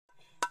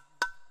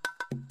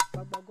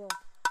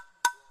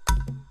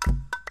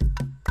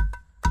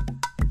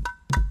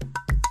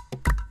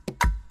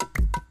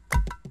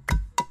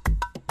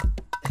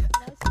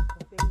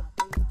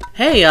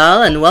Hey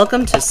y'all, and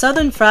welcome to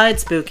Southern Fried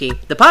Spooky,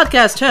 the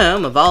podcast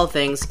home of all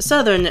things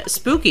Southern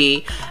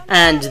Spooky,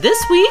 and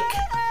this week,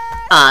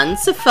 on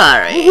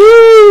Safari.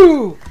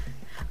 Woo!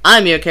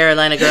 I'm your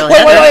Carolina girl,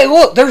 Wait,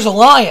 look, there's a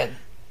lion.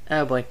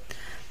 Oh boy.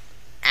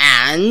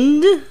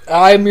 And...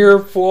 I'm your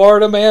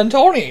Florida man,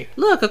 Tony.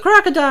 look, a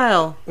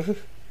crocodile.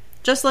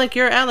 Just like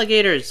your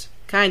alligators,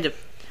 kind of.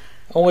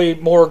 Only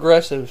more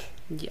aggressive.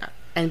 Yeah,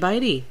 and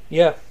bitey.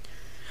 Yeah.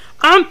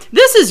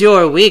 This is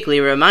your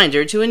weekly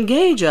reminder to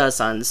engage us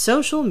on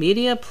social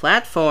media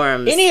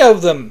platforms. Any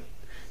of them.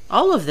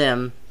 All of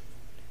them.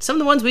 Some of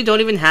the ones we don't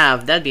even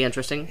have. That'd be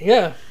interesting.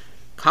 Yeah.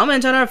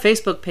 Comment on our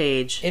Facebook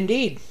page.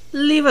 Indeed.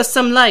 Leave us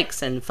some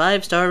likes and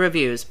 5-star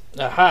reviews.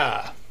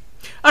 Aha.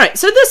 Alright,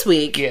 so this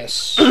week...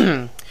 Yes.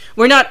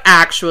 we're not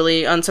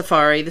actually on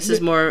Safari. This is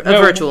more a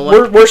virtual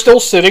one. We're still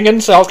sitting in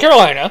South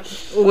Carolina.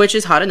 Which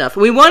is hot enough.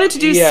 We wanted to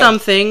do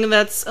something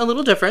that's a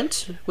little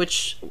different,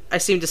 which I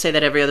seem to say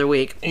that every other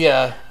week.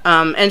 Yeah.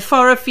 And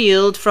far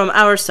afield from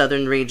our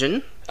southern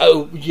region.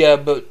 Oh, yeah,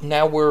 but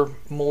now we're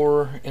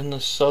more in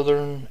the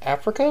southern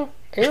Africa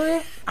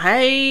area?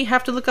 I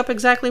have to look up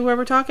exactly where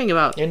we're talking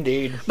about.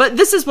 Indeed. But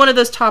this is one of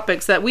those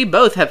topics that we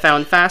both have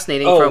found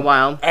fascinating for a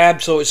while.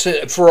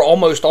 Absolutely. For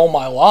almost all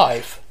my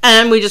life.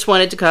 And we just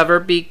wanted to cover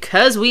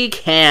because we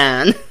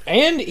can.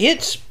 And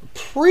it's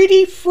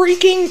pretty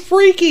freaking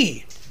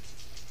freaky.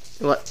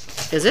 What?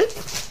 Is it?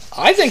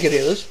 I think it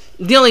is.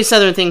 The only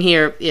southern thing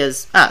here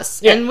is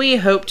us. Yeah. And we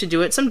hope to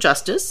do it some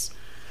justice.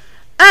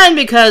 And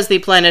because the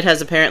planet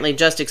has apparently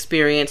just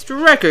experienced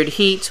record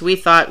heat, we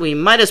thought we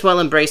might as well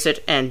embrace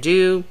it and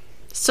do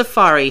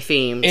safari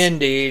themes.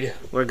 Indeed.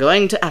 We're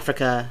going to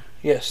Africa.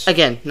 Yes.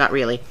 Again, not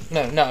really.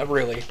 No, not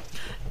really.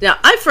 Now,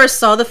 I first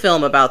saw the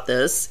film about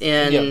this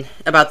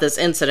about this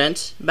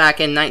incident back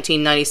in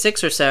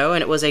 1996 or so,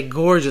 and it was a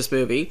gorgeous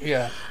movie.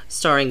 Yeah.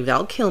 Starring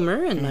Val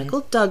Kilmer and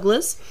Michael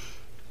Douglas.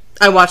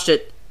 I watched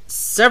it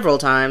several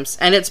times,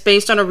 and it's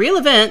based on a real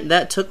event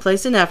that took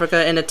place in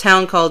Africa in a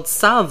town called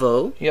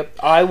Tsavo. Yep.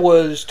 I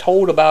was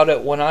told about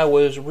it when I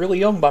was really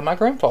young by my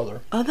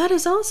grandfather. Oh, that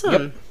is awesome.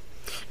 Yep.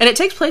 And it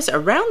takes place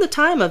around the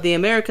time of the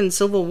American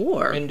Civil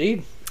War.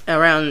 Indeed.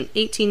 Around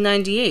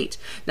 1898.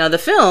 Now, the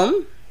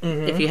film,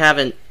 if you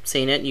haven't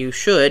seen it, you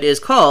should, is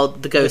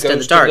called The Ghost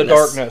and the Darkness. The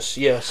Darkness,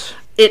 yes.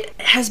 It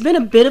has been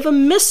a bit of a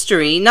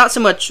mystery, not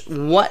so much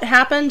what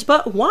happened,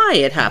 but why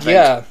it happened.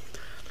 Yeah.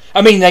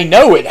 I mean, they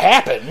know it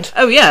happened.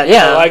 Oh,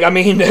 yeah. Like, I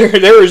mean,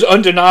 there is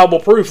undeniable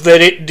proof that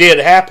it did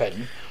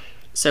happen.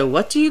 So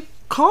what do you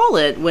call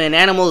it when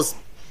animals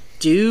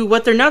do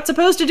what they're not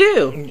supposed to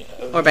do?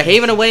 Or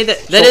behave in a way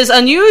that is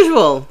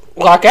unusual?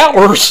 Like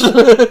ours.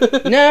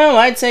 No,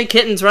 I'd say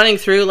kittens running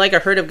through like a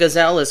herd of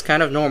gazelle is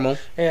kind of normal.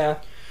 Yeah.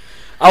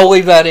 I'll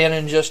leave that in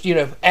and just,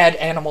 add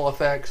animal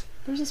effects.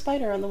 There's a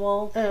spider on the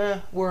wall.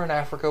 We're in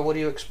Africa. What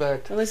do you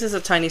expect? At least it's a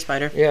tiny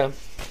spider. Yeah.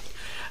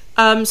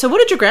 So what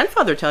did your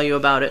grandfather tell you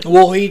about it?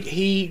 Well,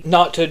 he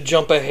not to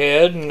jump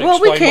ahead and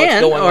explain we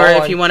can, what's going or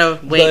on. if you want to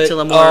wait till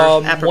a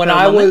more apropos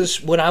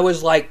when I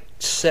was like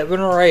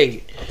 7 or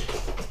 8,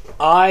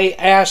 I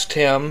asked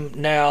him.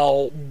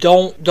 Now,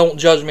 don't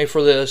judge me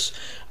for this.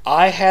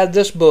 I had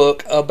this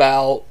book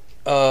about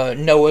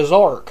Noah's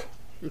Ark.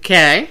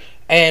 Okay.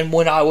 And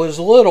when I was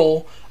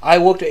little, I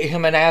looked at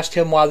him and asked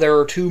him why there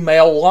are 2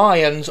 male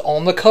lions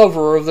on the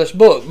cover of this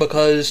book,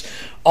 because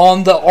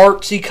on the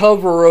artsy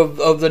cover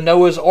of the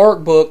Noah's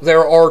Ark book,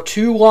 there are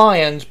 2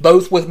 lions,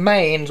 both with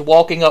manes,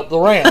 walking up the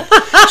ramp.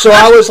 So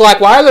I was like,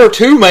 why are there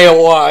 2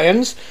 male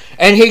lions?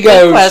 And he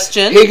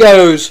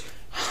goes,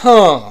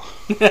 huh.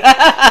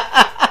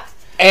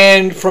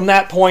 And from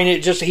that point,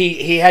 it just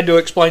he had to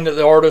explain that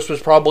the artist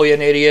was probably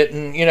an idiot,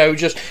 and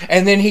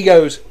and then he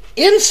goes,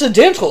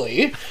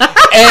 incidentally,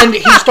 and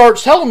he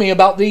starts telling me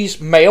about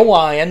these male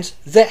lions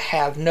that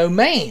have no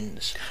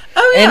manes.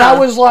 Oh, yeah. And I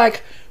was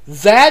like,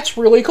 that's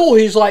really cool.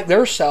 He's like,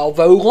 they're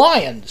Tsavo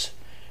lions.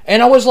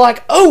 And I was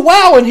like, oh,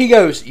 wow. And he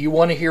goes, you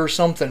want to hear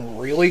something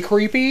really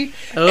creepy?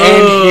 Oh.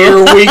 And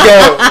here we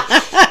go.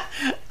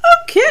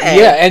 Okay.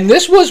 Yeah, and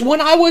this was when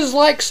I was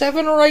like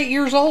 7 or 8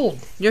 years old.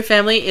 Your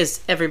family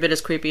is every bit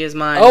as creepy as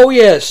mine. Oh,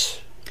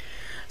 yes.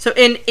 So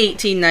in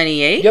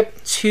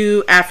 1898,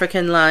 2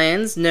 African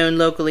lions, known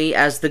locally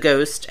as the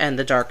Ghost and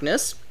the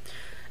Darkness,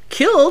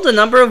 killed a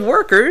number of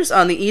workers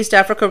on the East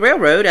Africa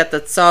Railroad at the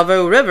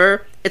Tsavo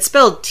River. It's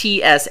spelled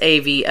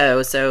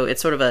Tsavo, so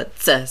it's sort of a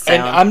tsa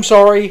sound. And I'm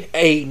sorry,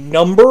 a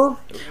number?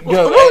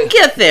 We'll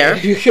get there.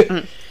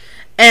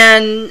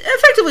 And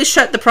effectively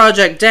shut the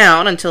project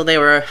down until they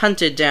were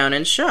hunted down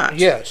and shot.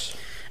 Yes.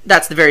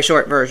 That's the very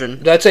short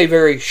version. That's a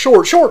very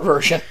short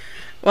version.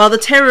 While the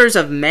terrors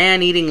of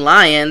man-eating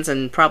lions,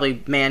 and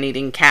probably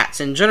man-eating cats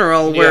in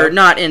general, were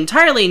not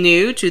entirely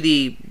new to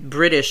the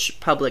British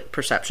public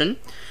perception,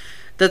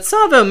 the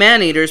Tsavo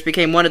man-eaters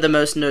became one of the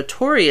most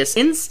notorious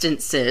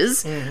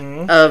instances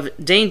of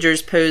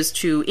dangers posed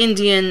to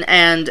Indian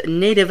and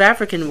Native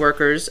African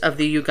workers of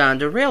the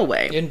Uganda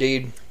Railway.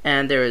 Indeed.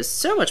 And there is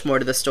so much more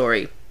to the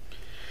story.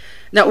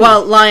 Now,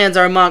 while lions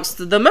are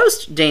amongst the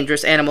most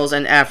dangerous animals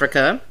in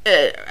Africa,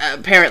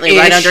 apparently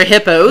right under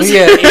hippos,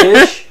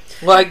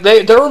 Like,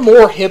 there are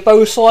more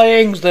hippo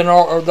slayings than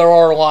there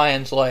are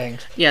lion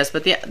slayings. Yes,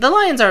 but the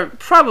lions are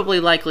probably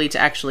likely to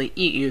actually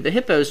eat you. The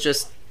hippos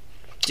just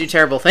do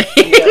terrible things.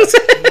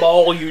 Yeah,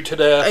 maul you to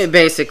death.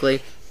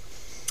 Basically.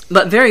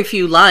 But very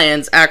few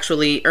lions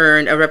actually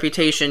earn a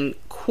reputation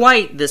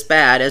quite this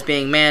bad as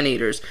being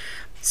man-eaters.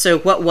 So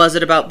what was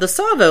it about the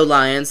Tsavo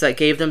lions that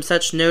gave them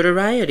such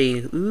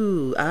notoriety?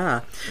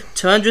 To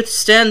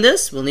understand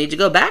this, we'll need to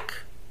go back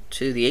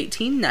to the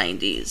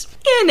 1890s.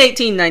 In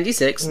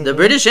 1896, the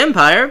British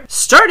Empire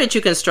started to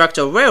construct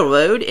a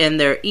railroad in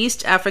their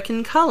East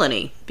African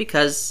colony,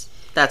 because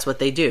that's what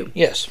they do.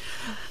 Yes.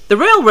 The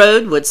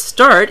railroad would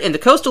start in the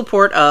coastal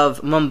port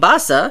of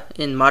Mombasa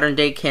in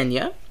modern-day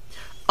Kenya,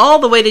 all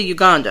the way to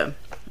Uganda,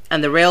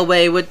 and the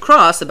railway would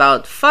cross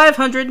about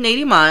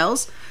 580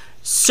 miles,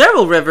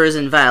 several rivers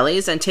and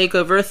valleys, and take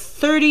over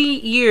 30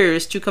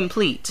 years to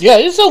complete. Yeah,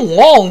 it's a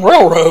long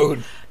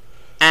railroad.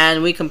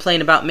 And we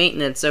complain about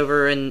maintenance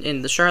over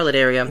in the Charlotte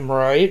area.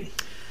 Right.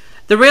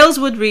 The rails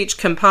would reach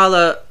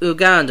Kampala,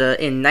 Uganda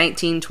in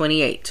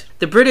 1928.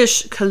 The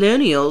British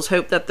colonials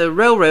hoped that the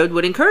railroad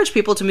would encourage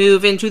people to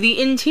move into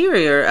the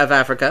interior of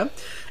Africa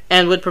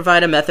and would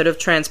provide a method of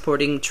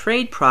transporting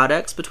trade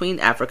products between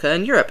Africa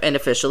and Europe, and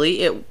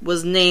officially it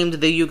was named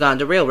the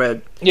Uganda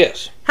Railroad.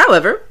 Yes.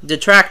 However,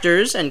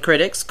 detractors and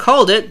critics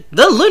called it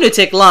the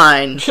Lunatic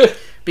Line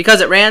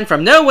because it ran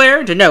from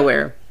nowhere to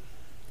nowhere.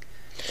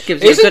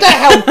 Isn't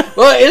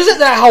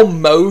that how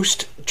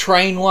most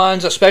train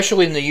lines,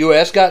 especially in the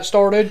U.S., got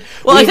started?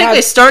 Well, I think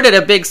they start at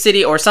a big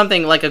city or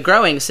something like a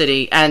growing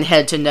city and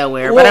head to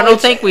nowhere, but I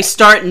don't think we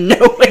start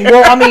nowhere.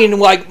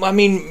 Well,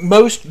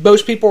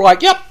 most people are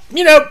like, yep,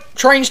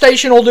 train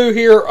station will do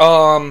here.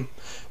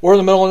 We're in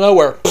the middle of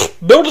nowhere.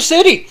 Build a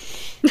city.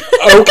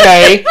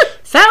 Okay.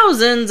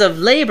 Thousands of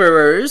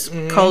laborers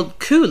called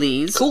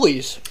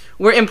coolies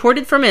were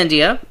imported from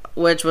India,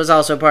 which was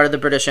also part of the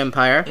British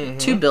Empire,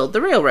 to build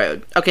the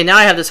railroad. Okay, now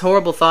I have this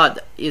horrible thought.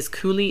 Is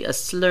coolie a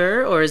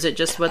slur, or is it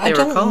just what they were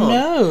called? I don't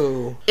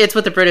know. It's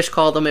what the British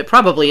called them. It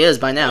probably is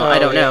by now. I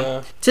don't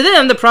know. To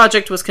them, the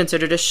project was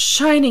considered a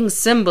shining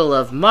symbol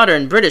of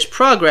modern British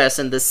progress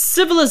and the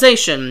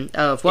civilization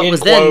of what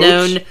was then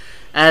known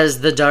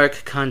as the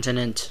Dark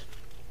Continent.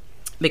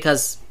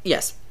 Because,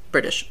 yes,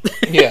 British.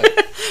 Yeah.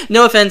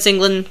 No offense,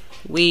 England.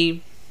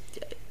 We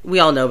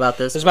all know about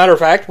this. As a matter of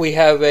fact, we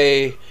have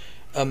a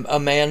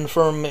man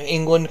from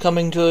England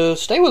coming to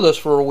stay with us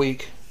for a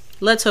week.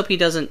 Let's hope he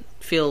doesn't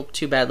feel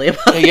too badly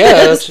about it.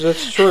 Yeah,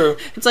 that's true.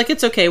 It's like,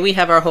 it's okay. We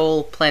have our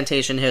whole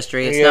plantation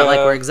history. It's not like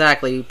we're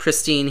exactly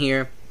pristine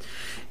here.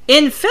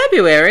 In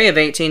February of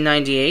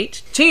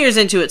 1898, 2 years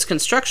into its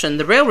construction,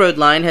 the railroad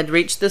line had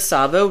reached the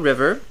Tsavo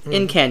River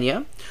in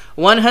Kenya,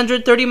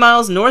 130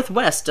 miles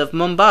northwest of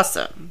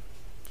Mombasa.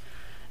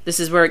 This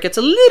is where it gets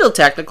a little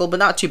technical, but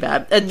not too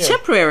bad. A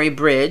temporary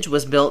bridge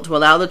was built to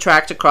allow the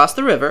track to cross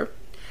the river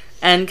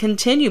and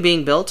continue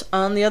being built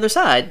on the other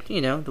side,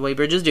 the way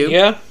bridges do.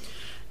 Yeah.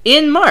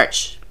 In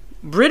March,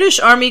 British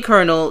Army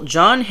Colonel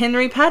John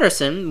Henry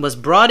Patterson was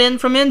brought in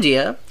from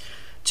India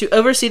to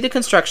oversee the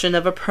construction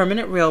of a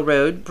permanent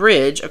railroad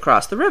bridge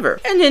across the river.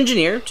 An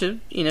engineer to,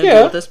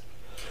 deal with this.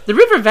 The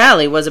river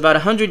valley was about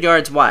 100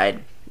 yards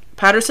wide.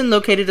 Patterson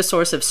located a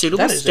source of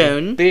suitable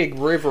stone. That is a big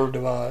river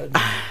divide.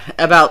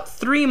 About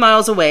 3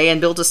 miles away, and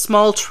built a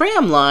small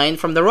tram line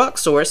from the rock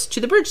source to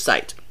the bridge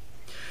site.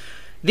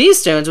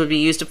 These stones would be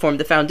used to form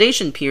the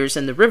foundation piers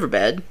in the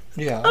riverbed,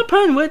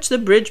 upon which the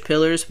bridge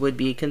pillars would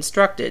be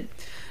constructed.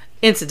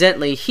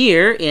 Incidentally,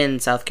 here in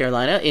South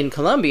Carolina, in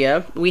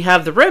Columbia, we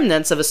have the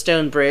remnants of a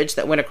stone bridge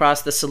that went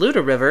across the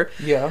Saluda River,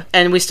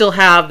 and we still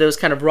have those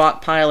kind of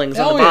rock pilings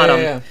on the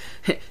bottom. Yeah.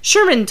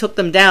 Sherman took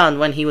them down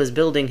when he was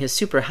building his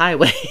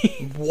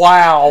superhighway.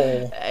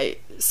 Wow.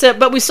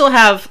 But we still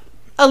have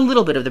a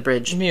little bit of the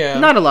bridge. Yeah.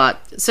 Not a lot.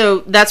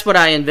 So that's what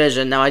I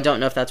envision. Now, I don't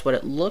know if that's what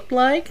it looked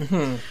like.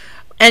 Mm-hmm.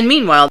 And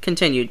meanwhile,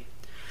 continued.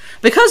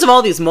 Because of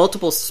all these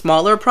multiple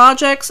smaller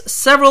projects,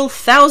 several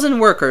thousand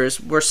workers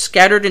were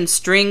scattered in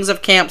strings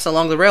of camps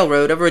along the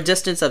railroad over a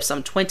distance of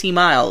some 20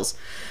 miles.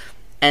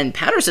 And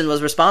Patterson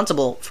was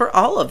responsible for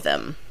all of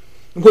them.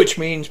 Which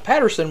means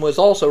Patterson was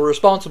also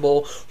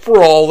responsible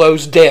for all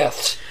those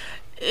deaths.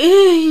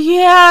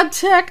 Yeah,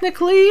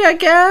 technically, I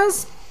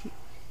guess.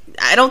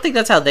 I don't think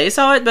that's how they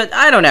saw it, but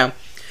I don't know.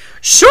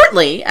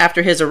 Shortly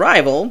after his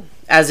arrival,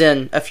 as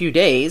in a few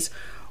days,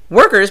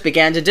 workers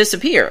began to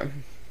disappear.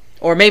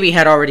 Or maybe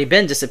had already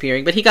been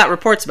disappearing, but he got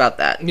reports about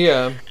that.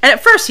 Yeah. And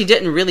at first he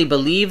didn't really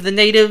believe the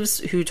natives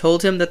who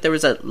told him that there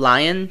was a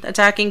lion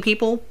attacking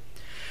people.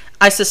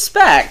 I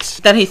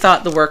suspect that he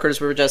thought the workers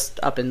were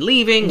just up and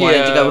leaving,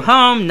 wanting to go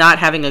home, not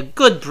having a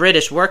good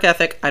British work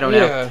ethic. I don't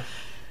know.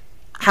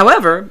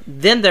 However,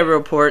 then there were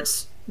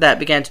reports that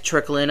began to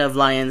trickle in of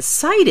lion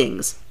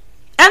sightings.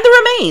 And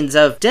the remains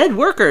of dead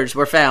workers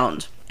were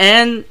found.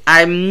 And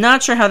I'm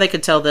not sure how they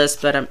could tell this,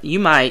 but you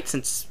might,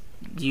 since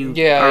you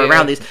are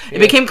around these. It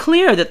became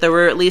clear that there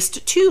were at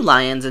least 2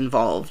 lions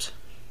involved.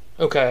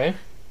 Okay.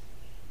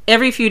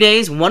 Every few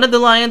days, one of the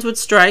lions would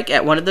strike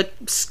at one of the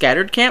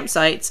scattered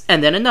campsites,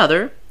 and then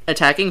another,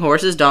 attacking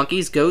horses,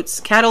 donkeys, goats,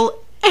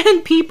 cattle,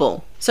 and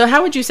people. So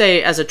how would you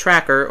say, as a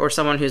tracker, or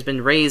someone who's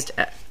been raised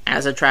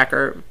as a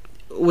tracker,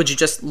 would you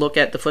just look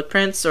at the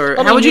footprints, or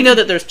how would you know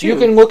that there's two? You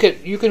can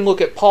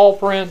look at paw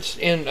prints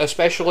in,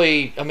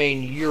 especially, I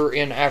mean, you're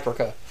in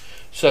Africa,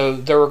 so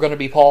there are going to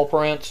be paw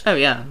prints. Oh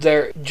yeah,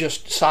 they're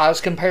just size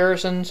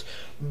comparisons,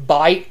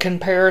 bite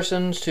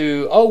comparisons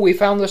to, oh, we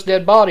found this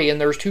dead body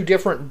and there's two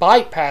different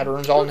bite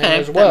patterns on him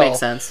as well. That makes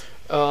sense.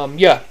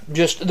 Yeah,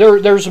 just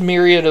there's a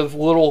myriad of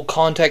little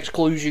context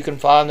clues you can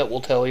find that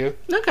will tell you.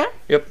 Okay.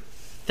 Yep.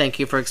 Thank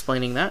you for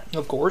explaining that.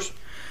 Of course.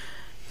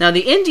 Now,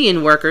 the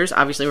Indian workers,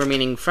 obviously we're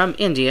meaning from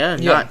India,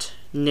 not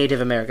Native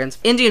Americans.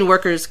 Indian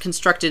workers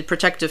constructed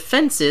protective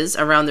fences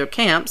around their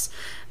camps,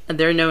 and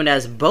they're known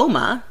as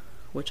boma,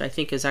 which I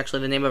think is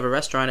actually the name of a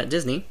restaurant at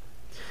Disney,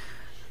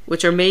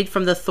 which are made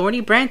from the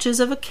thorny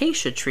branches of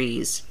acacia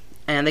trees.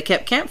 And they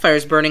kept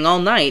campfires burning all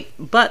night,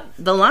 but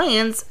the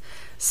lions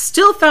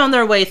still found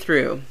their way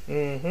through.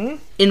 Mm-hmm.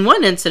 In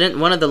one incident,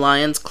 one of the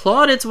lions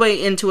clawed its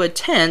way into a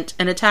tent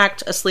and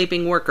attacked a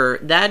sleeping worker.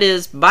 That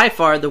is by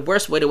far the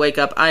worst way to wake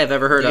up I have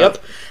ever heard of.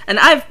 And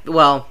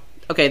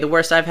the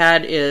worst I've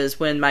had is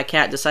when my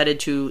cat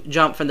decided to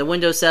jump from the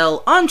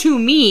windowsill onto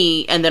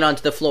me and then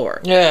onto the floor.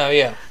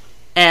 Yeah.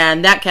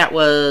 And that cat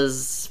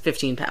was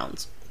 15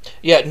 pounds.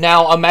 Yeah,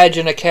 now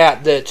imagine a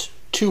cat that's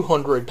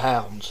 200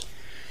 pounds.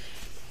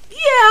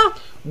 Yeah.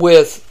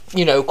 With,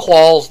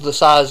 claws the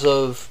size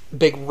of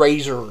big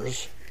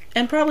razors.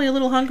 And probably a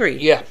little hungry.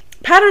 Yeah.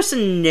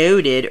 Patterson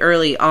noted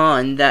early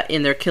on that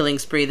in their killing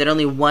spree that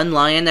only one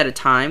lion at a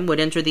time would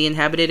enter the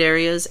inhabited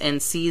areas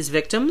and seize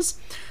victims.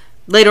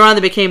 Later on,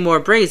 they became more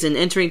brazen,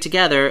 entering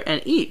together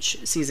and each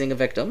seizing a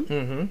victim.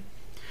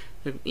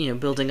 Mm-hmm.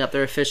 Building up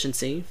their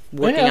efficiency,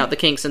 working out the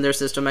kinks in their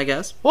system, I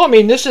guess. Well, I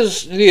mean, this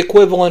is the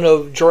equivalent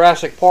of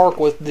Jurassic Park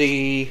with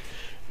the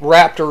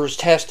raptors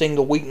testing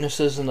the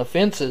weaknesses in the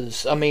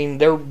fences. I mean,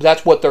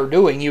 that's what they're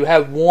doing. You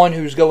have one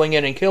who's going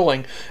in and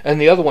killing,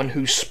 and the other one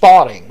who's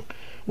spotting.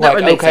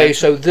 Sense.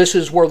 So this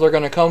is where they're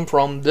going to come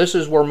from. This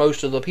is where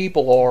most of the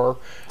people are.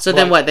 So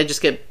then what? They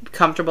just get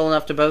comfortable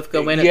enough to both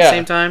go in at the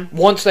same time?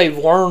 Once they've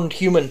learned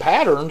human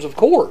patterns, of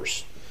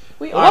course.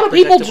 A lot of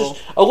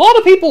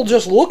people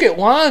just look at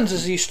lions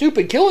as these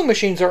stupid killing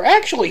machines. They're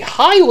actually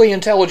highly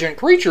intelligent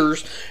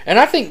creatures, and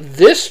I think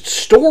this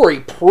story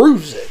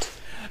proves it.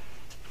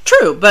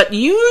 True, but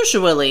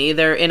usually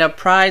they're in a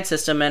pride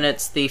system, and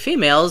it's the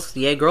females,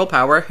 yay girl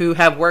power, who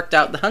have worked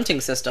out the hunting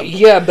system.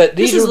 Yeah, but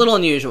this is a little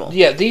unusual.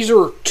 Yeah, these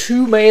are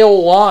two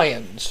male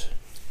lions.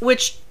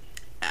 Which,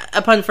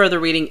 upon further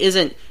reading,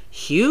 isn't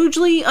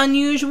hugely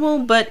unusual,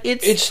 but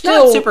it's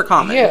still not super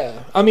common.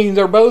 Yeah, I mean,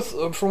 they're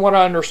both, from what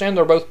I understand,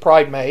 they're both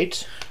pride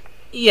mates.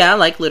 Yeah,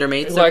 like litter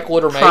mates.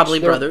 Probably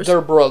brothers.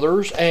 They're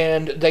brothers,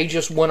 and they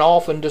just went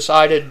off and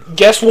decided,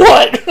 guess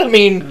what? I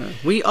mean...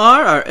 we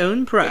are our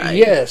own pride.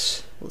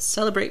 Yes. We'll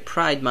celebrate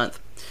Pride Month.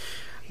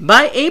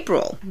 By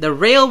April, the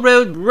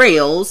railroad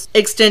rails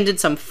extended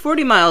some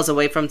 40 miles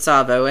away from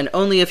Tsavo, and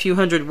only a few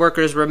hundred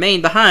workers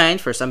remained behind,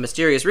 for some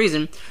mysterious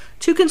reason,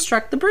 to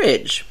construct the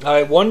bridge.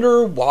 I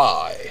wonder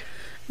why.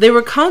 They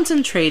were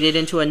concentrated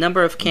into a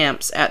number of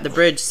camps at the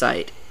bridge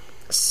site,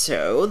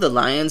 so the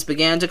lions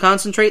began to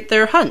concentrate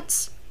their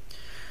hunts.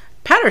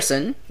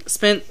 Patterson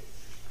spent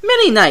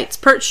many nights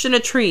perched in a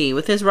tree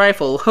with his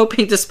rifle,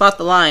 hoping to spot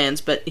the lions,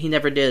 but he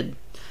never did.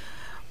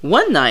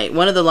 One night,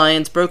 one of the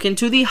lions broke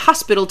into the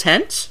hospital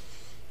tent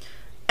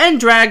and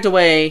dragged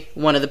away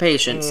one of the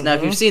patients. Mm-hmm. Now,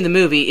 if you've seen the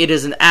movie, it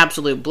is an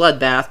absolute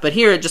bloodbath, but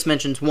here it just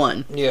mentions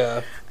one.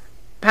 Yeah.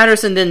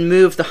 Patterson then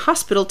moved the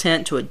hospital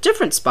tent to a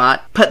different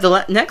spot, but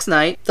the next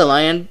night, the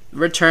lion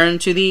returned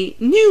to the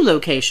new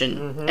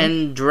location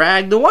and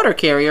dragged the water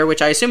carrier,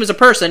 which I assume is a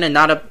person and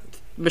not a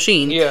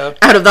machine,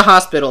 out of the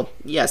hospital.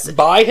 Yes.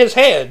 By his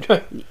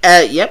head.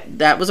 Yep,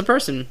 that was a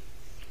person.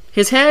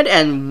 His head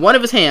and one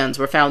of his hands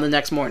were found the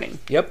next morning.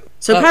 Yep.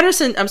 So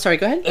Patterson... I'm sorry,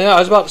 go ahead. Yeah, I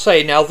was about to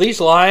say, now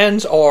these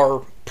lions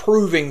are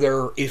proving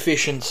their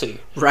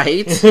efficiency.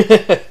 Right.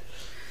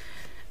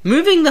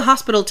 Moving the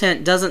hospital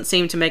tent doesn't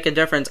seem to make a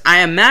difference. I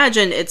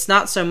imagine it's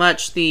not so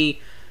much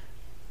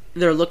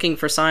they're looking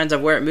for signs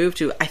of where it moved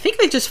to. I think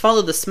they just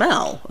follow the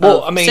smell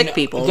of sick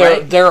people,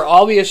 right? They're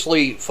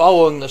obviously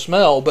following the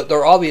smell, but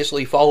they're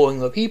obviously following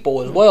the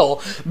people as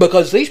well,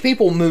 because these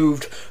people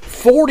moved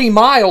 40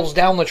 miles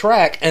down the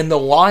track, and the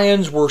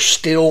lions were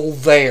still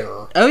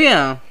there. Oh,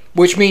 yeah.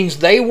 Which means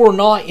they were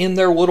not in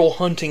their little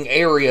hunting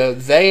area.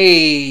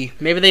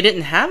 Maybe they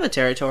didn't have a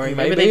territory.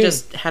 Maybe they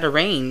just had a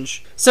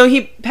range. So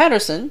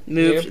Patterson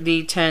moved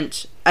the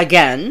tent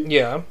again.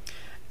 Yeah.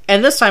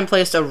 And this time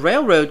placed a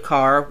railroad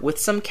car with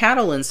some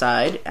cattle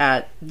inside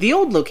at the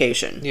old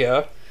location.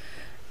 Yeah.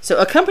 So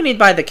accompanied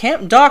by the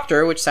camp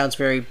doctor, which sounds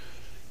very...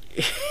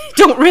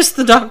 Don't risk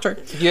the doctor.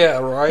 Yeah,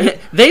 right.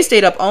 They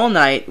stayed up all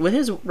night with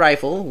his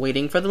rifle,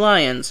 waiting for the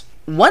lions.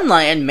 One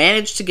lion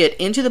managed to get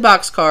into the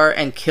boxcar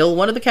and kill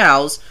one of the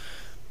cows,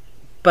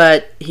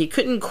 but he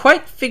couldn't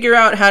quite figure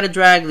out how to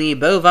drag the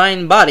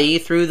bovine body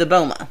through the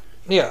boma.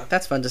 Yeah.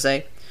 That's fun to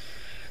say.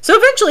 So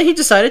eventually he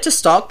decided to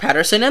stalk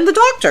Patterson and the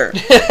doctor.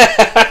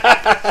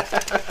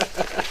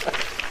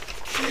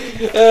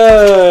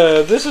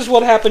 This is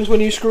what happens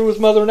when you screw with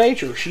Mother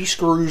Nature. She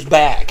screws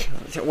back.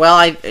 Well,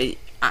 I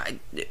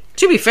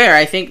to be fair,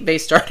 I think they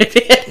started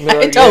it.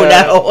 I don't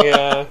know.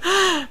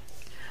 Yeah.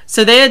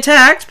 So they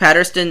attacked.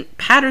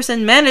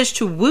 Patterson managed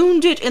to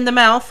wound it in the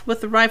mouth with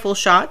the rifle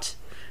shot,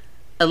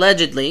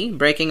 allegedly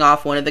breaking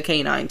off one of the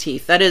canine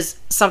teeth. That is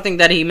something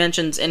that he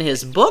mentions in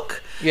his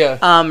book.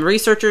 Yeah.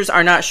 Researchers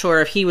are not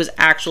sure if he was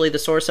actually the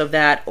source of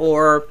that,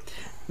 or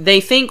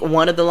they think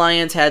one of the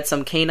lions had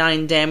some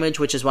canine damage,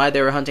 which is why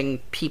they were hunting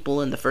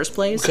people in the first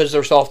place. Because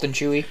they're soft and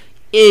chewy?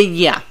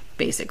 Yeah,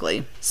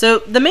 basically. So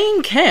the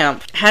main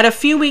camp had a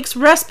few weeks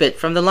respite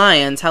from the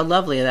lions. How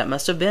lovely that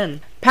must have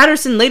been.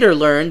 Patterson later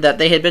learned that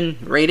they had been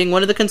raiding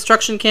one of the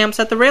construction camps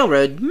at the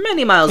railroad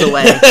many miles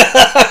away.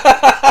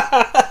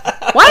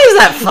 Why is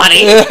that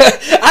funny?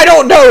 I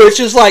don't know. It's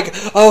just like,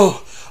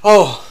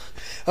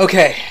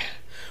 okay.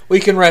 We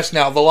can rest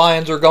now. The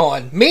lions are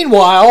gone.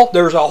 Meanwhile,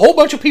 there's a whole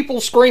bunch of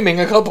people screaming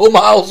a couple of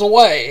miles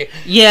away.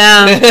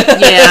 Yeah,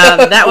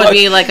 that would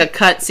be like a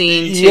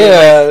cutscene too.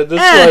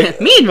 Yeah.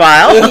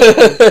 Meanwhile,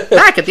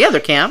 back at the other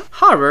camp,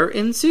 horror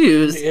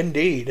ensues.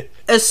 Indeed.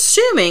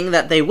 Assuming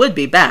that they would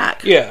be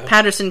back, yeah.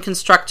 Patterson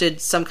constructed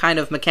some kind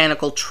of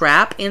mechanical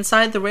trap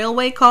inside the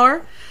railway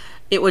car.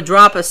 It would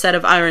drop a set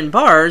of iron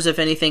bars if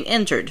anything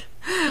entered.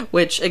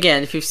 Which,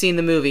 again, if you've seen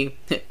the movie,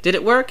 did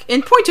it work?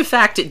 In point of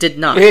fact, it did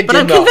not. But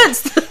I'm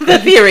convinced the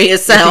theory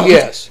is sound.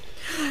 Yes.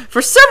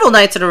 For several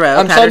nights in a row,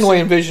 I'm suddenly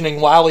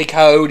envisioning Wile E.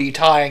 Coyote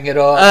tying it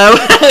up.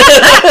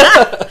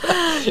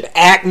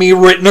 Acme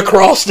written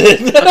across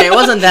it. Okay, it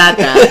wasn't that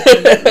bad.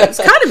 It's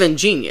kind of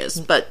ingenious,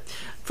 but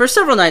for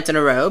several nights in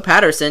a row,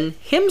 Patterson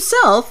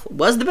himself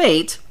was the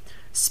bait,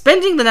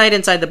 spending the night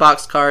inside the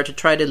boxcar to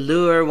try to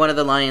lure one of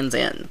the lions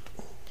in.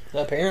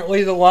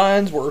 Apparently the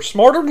lions were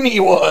smarter than he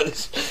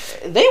was.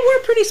 They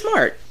were pretty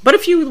smart. But a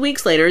few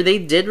weeks later, they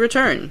did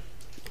return.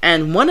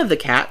 And one of the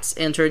cats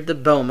entered the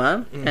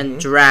boma and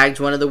dragged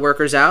one of the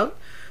workers out,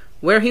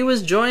 where he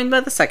was joined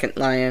by the second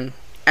lion.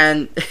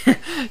 And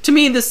to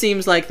me, this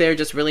seems like they're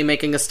just really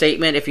making a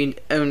statement. If you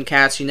own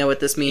cats, you know what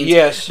this means.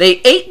 Yes.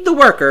 They ate the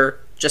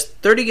worker just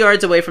 30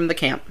 yards away from the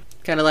camp.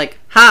 Kind of like,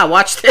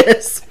 watch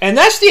this. And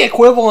that's the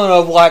equivalent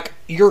of, like,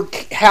 your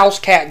house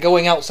cat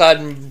going outside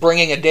and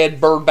bringing a dead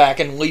bird back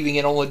and leaving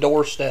it on the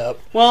doorstep.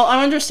 Well,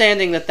 I'm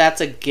understanding that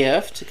that's a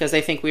gift, because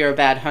they think we are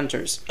bad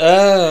hunters.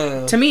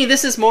 Oh. To me,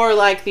 this is more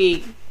like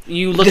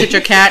you look at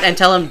your cat and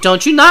tell him,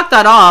 don't you knock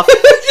that off.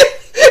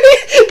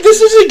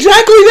 This is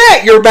exactly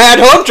that. You're bad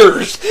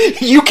hunters.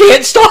 You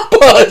can't stop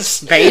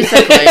us.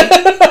 Basically.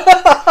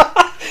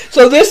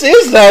 So this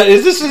is that.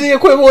 This is the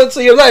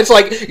equivalency of that. It's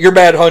like, you're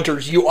bad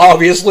hunters. You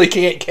obviously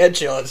can't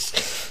catch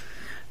us.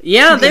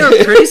 Yeah, they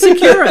were pretty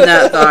secure in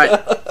that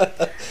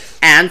thought.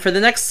 And for the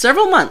next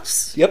several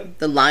months,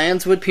 the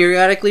lions would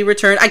periodically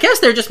return. I guess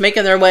they're just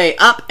making their way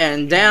up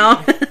and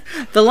down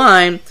the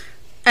line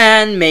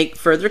and make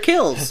further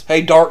kills.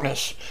 Hey,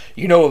 Darkness,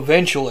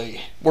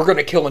 eventually we're going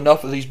to kill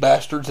enough of these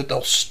bastards that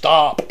they'll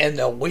stop and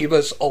they'll leave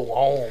us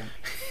alone.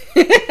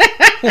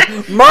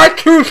 My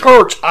tooth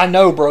hurts. I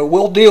know, bro.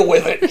 We'll deal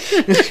with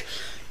it.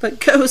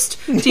 But Ghost,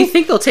 do you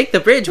think they'll take the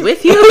bridge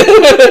with you?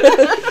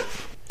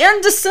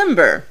 In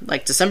December,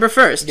 like December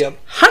 1st,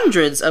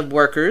 hundreds of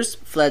workers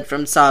fled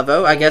from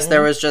Tsavo. I guess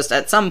there was just,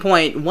 at some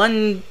point,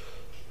 one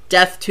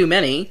death too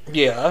many.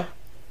 Yeah.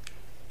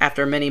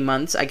 After many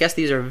months. I guess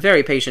these are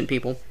very patient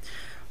people.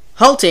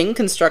 Halting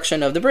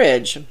construction of the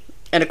bridge.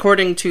 And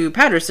according to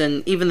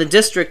Patterson, even the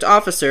district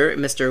officer,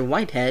 Mr.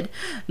 Whitehead,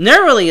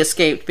 narrowly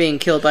escaped being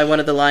killed by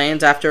one of the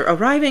lions after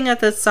arriving at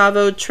the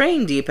Tsavo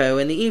train depot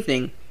in the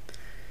evening.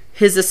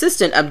 His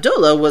assistant,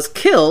 Abdullah, was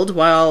killed,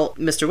 while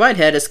Mr.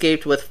 Whitehead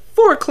escaped with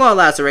 4 claw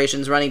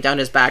lacerations running down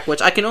his back,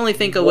 which I can only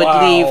think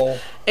would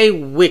leave a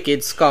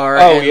wicked scar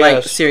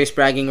and serious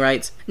bragging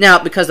rights. Now,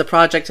 because the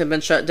project had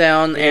been shut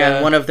down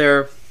and one of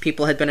their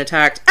people had been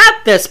attacked,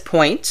 at this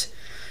point,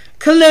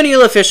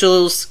 colonial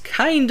officials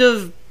kind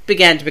of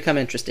began to become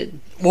interested.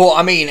 Well,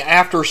 I mean,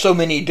 after so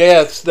many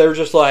deaths, they're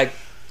just like,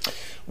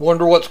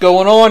 wonder what's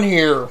going on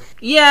here.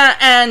 Yeah,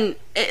 and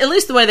at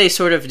least the way they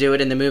sort of do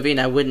it in the movie, and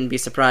I wouldn't be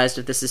surprised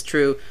if this is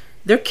true,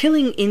 they're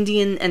killing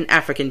Indian and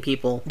African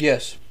people.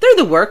 Yes. They're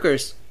the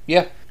workers.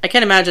 Yeah. I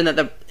can't imagine that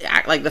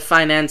the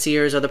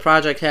financiers or the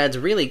project heads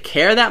really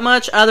care that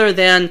much, other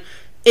than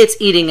it's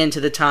eating into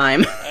the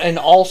time. And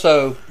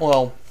also,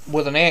 well,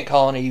 with an ant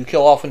colony, you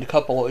kill off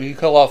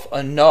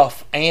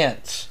enough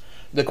ants,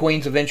 the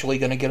queen's eventually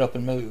going to get up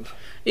and move.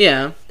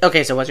 Yeah.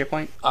 Okay, so what's your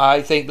point?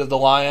 I think that the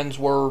lions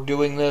were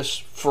doing this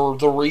for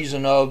the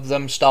reason of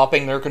them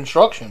stopping their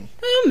construction.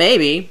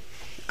 Maybe.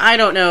 I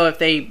don't know if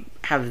they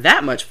have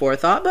that much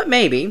forethought, but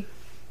maybe.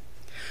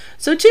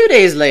 So 2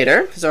 days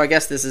later, so I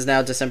guess this is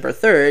now December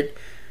 3rd,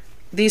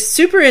 the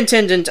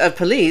superintendent of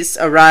police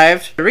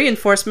arrived with a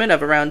reinforcement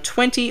of around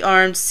 20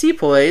 armed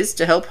sepoys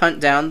to help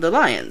hunt down the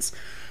lions.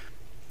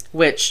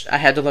 Which, I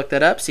had to look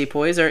that up,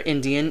 sepoys are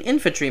Indian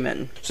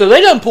infantrymen. So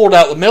they done pulled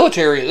out the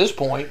military at this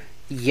point.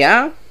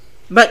 Yeah,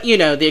 but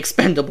the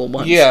expendable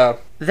ones. Yeah.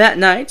 That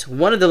night,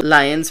 one of the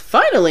lions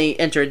finally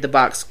entered the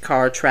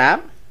boxcar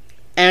trap,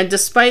 And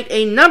despite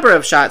a number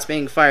of shots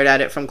being fired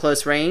at it from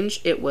close range,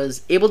 it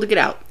was able to get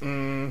out.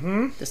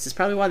 Mm-hmm. This is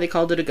probably why they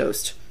called it a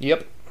ghost.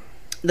 Yep.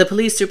 The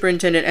police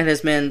superintendent and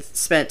his men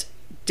spent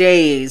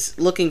days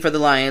looking for the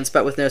lions,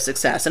 but with no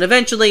success. And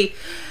eventually,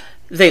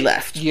 they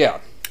left. Yeah.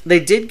 They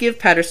did give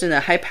Patterson a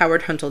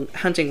high-powered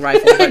hunting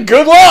rifle. But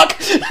good luck!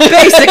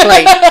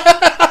 Basically.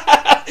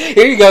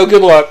 Here you go,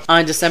 good luck.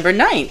 On December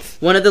 9th,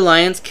 one of the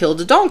lions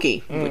killed a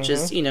donkey, which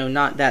is,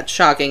 not that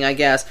shocking, I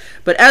guess.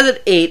 But as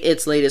it ate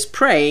its latest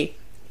prey,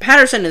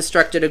 Patterson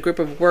instructed a group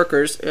of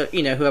workers,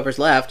 whoever's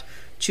left,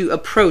 to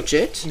approach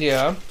it.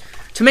 Yeah.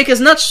 To make as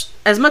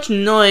much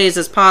noise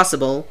as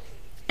possible,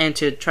 and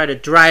to try to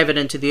drive it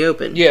into the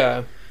open.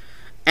 Yeah.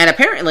 And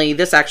apparently,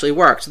 this actually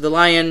worked.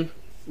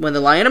 When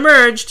the lion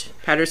emerged,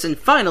 Patterson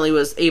finally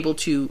was able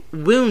to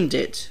wound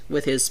it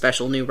with his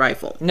special new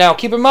rifle. Now,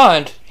 keep in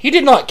mind, he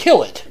did not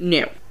kill it.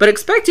 No. But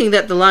expecting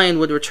that the lion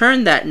would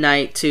return that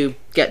night to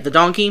get the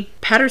donkey,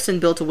 Patterson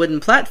built a wooden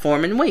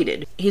platform and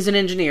waited. He's an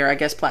engineer. I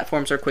guess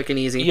platforms are quick and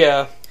easy.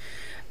 Yeah.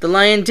 The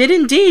lion did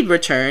indeed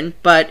return,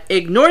 but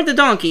ignored the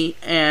donkey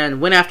and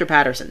went after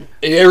Patterson.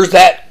 There's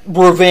that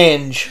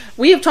revenge.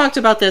 We have talked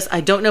about this. I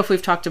don't know if we've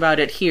talked about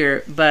it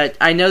here, but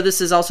I know this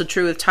is also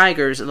true with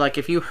tigers. Like,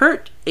 if you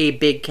hurt a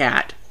big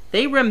cat,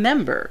 they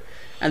remember,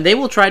 and they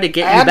will try to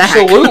get you back.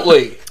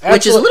 Absolutely.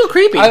 Which is a little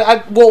creepy.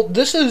 Well,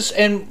 this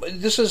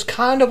is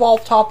kind of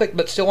off topic,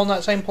 but still on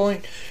that same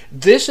point.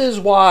 This is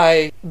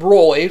why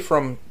Roy,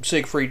 from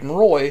Siegfried and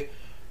Roy,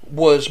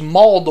 was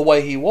mauled the way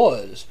he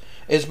was.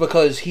 Is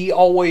because he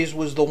always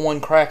was the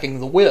one cracking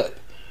the whip.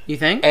 You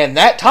think? And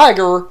that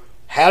tiger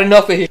had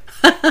enough of him.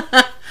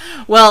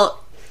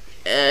 Well,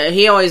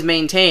 he always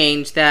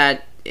maintained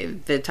that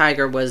the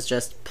tiger was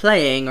just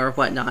playing or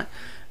whatnot.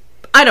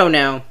 I don't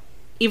know.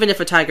 Even if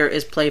a tiger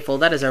is playful,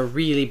 that is a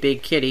really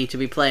big kitty to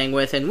be playing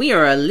with, and we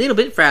are a little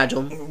bit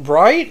fragile.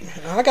 Right?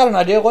 I got an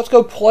idea. Let's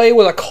go play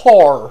with a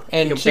car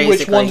and see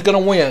which one's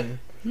going to win.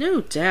 No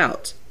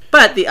doubt.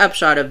 But the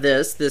upshot of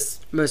this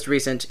most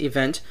recent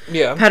event,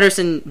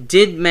 Patterson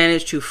did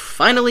manage to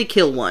finally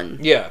kill one.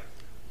 Yeah.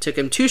 Took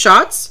him 2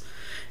 shots,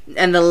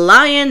 and the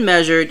lion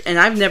measured, and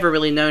I've never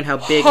really known how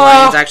big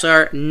lions actually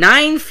are,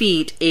 9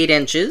 feet, 8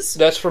 inches.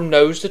 That's from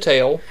nose to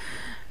tail.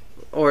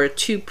 Or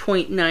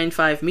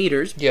 2.95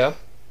 meters. Yeah.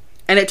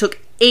 And it took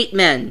 8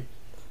 men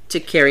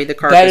to carry the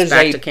carcass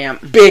back to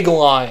camp. Big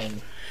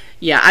lion.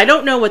 Yeah, I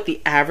don't know what the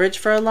average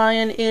for a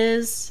lion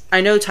is.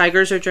 I know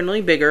tigers are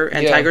generally bigger,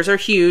 and tigers are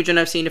huge, and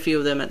I've seen a few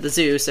of them at the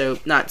zoo, so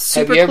not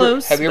super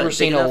close. Have you ever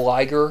seen a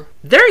liger?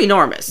 They're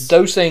enormous.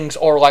 Those things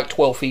are like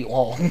 12 feet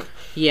long.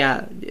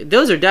 Yeah,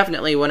 those are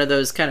definitely one of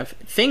those kind of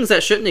things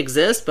that shouldn't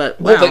exist, but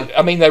wow. Well,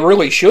 they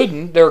really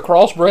shouldn't. They're a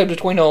crossbred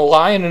between a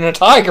lion and a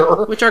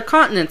tiger. Which are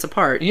continents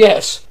apart.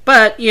 Yes.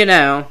 But,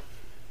 look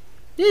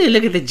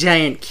at the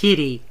giant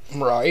kitty.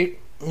 Right.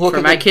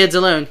 For my kids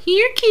alone.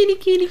 Here, kitty,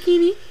 kitty,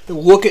 kitty.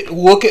 Look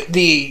at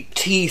the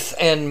teeth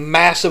and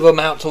massive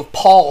amounts of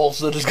paws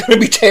that is going to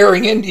be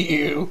tearing into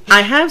you.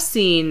 I have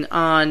seen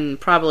on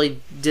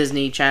probably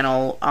Disney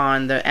Channel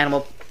on the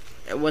animal,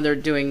 when they're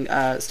doing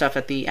stuff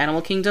at the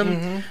Animal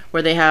Kingdom,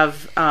 where they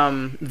have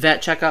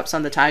vet checkups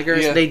on the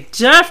tigers. Yeah. They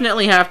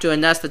definitely have to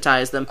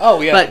anesthetize them. Oh,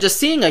 yeah. But just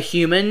seeing a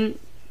human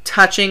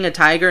touching a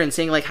tiger and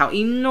seeing how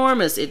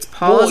enormous its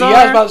paws are. Yeah,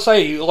 I was about to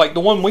say, the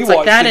one we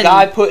watched, the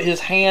guy put his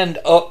hand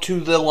up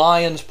to the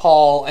lion's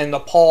paw, and the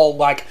paw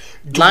dwarfed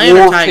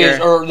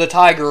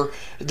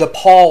the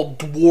paw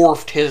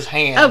dwarfed his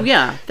hand. Oh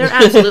yeah, they're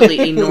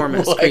absolutely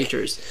enormous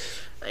creatures.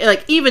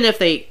 Even if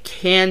they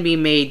can be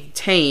made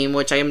tame,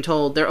 which I am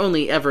told they're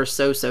only ever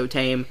so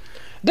tame.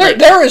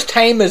 They're as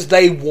tame as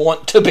they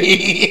want to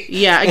be.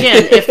 Yeah,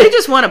 again, if they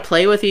just want to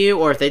play with you,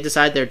 or if they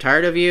decide they're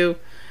tired of you,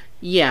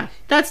 yeah,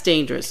 that's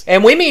dangerous.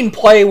 And we mean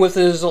play with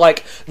is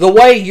the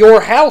way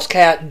your house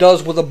cat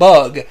does with a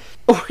bug.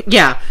 Oh,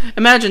 yeah.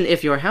 Imagine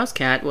if your house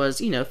cat was,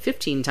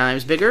 15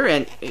 times bigger,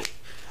 and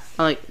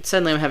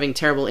suddenly I'm having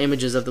terrible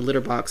images of the litter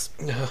box.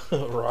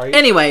 Right.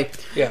 Anyway.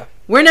 Yeah.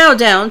 We're now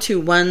down to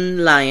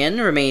 1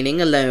 lion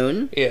remaining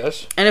alone.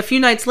 Yes. And a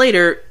few nights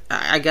later,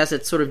 I guess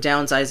it's sort of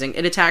downsizing,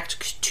 it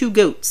attacked 2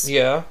 goats.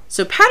 Yeah.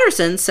 So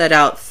Patterson set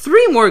out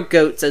 3 more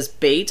goats as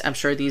bait. I'm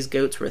sure these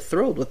goats were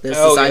thrilled with this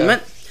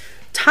assignment. Yeah.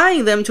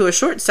 Tying them to a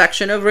short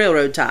section of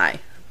railroad tie,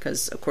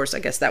 because, of course, I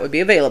guess that would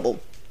be available.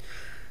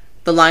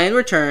 The lion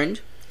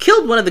returned,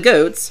 killed one of the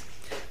goats,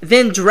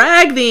 then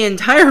dragged the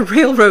entire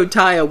railroad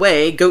tie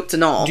away, goats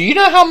and all. Do you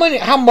know how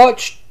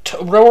much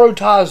railroad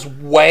ties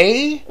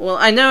weigh? Well,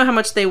 I know how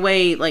much they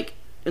weigh,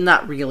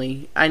 not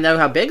really. I know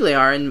how big they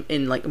are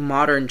in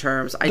modern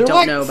terms. I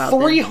don't know about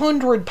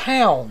 300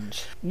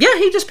 pounds. Yeah,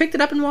 he just picked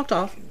it up and walked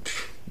off.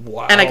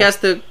 Wow. And I guess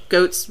the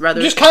goats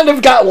just kind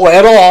of got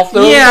let off.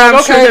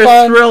 I'm sure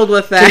they're thrilled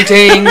with that.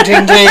 Ting,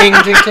 ting, ting,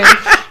 ting,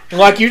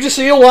 ting. You just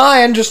see a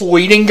lion just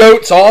leading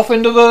goats off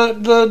into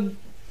the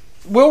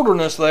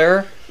wilderness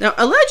there. Now,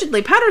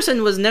 allegedly,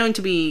 Patterson was known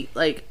to be,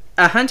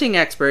 a hunting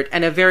expert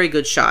and a very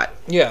good shot.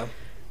 Yeah.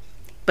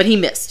 But he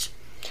missed.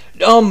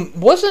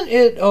 Wasn't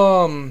it,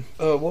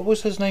 what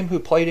was his name who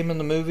played him in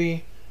the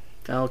movie?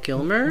 Val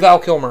Kilmer? Val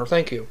Kilmer,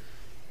 thank you.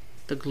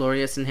 The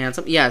glorious and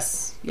handsome.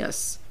 Yes,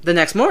 yes. The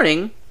next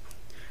morning,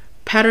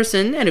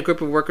 Patterson and a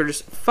group of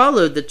workers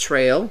followed the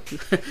trail.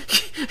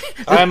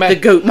 The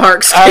goat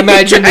marks. I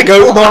imagine the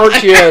goat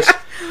marks, yes.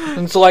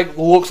 It's like,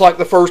 looks like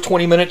the first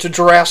 20 minutes of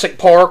Jurassic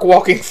Park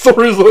walking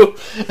through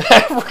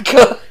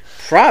Africa.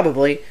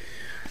 Probably.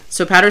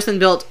 So Patterson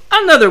built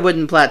another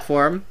wooden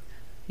platform.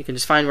 You can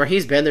just find where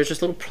he's been. There's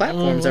just little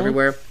platforms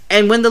everywhere.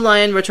 And when the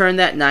lion returned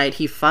that night,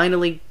 he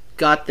finally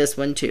got this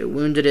one too.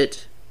 Wounded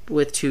it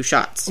with 2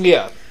 shots.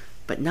 Yeah.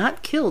 But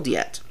not killed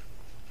yet.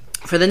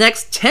 For the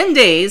next 10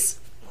 days,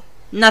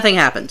 nothing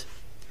happened.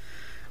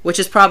 Which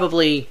is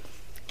probably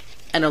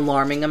an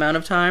alarming amount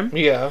of time.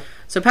 Yeah.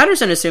 So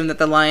Patterson assumed that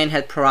the lion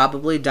had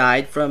probably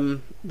died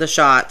from the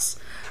shots.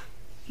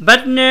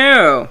 But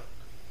no.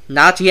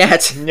 Not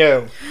yet.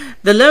 No.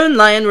 The lone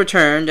lion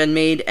returned and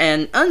made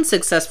an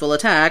unsuccessful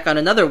attack on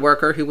another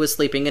worker who was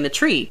sleeping in a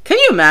tree. Can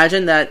you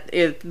imagine that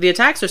if the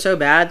attacks are so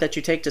bad that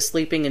you take to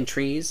sleeping in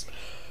trees?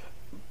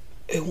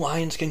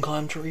 Lions can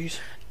climb trees.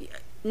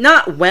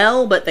 Not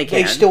well, but they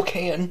can. They still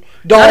can.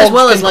 Dogs not as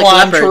well can as, like,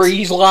 climb leopards.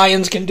 trees.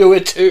 Lions can do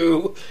it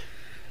too.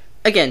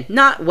 Again,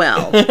 not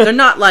well. They're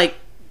not like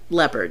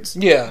leopards.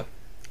 Yeah.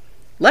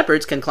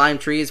 Leopards can climb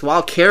trees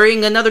while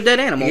carrying another dead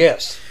animal.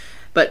 Yes.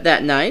 But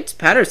that night,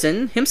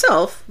 Patterson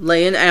himself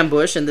lay in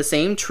ambush in the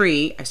same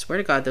tree. I swear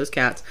to God, those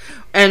cats.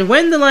 And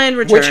when the lion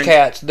returned... Which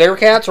cats? Their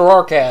cats or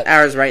our cats?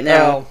 Ours right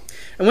now. Oh.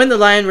 And when the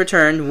lion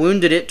returned,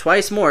 wounded it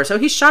twice more. So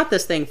he shot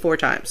this thing 4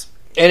 times.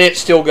 And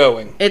it's still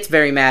going. It's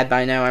very mad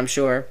by now, I'm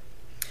sure.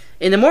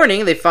 In the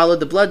morning, they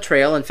followed the blood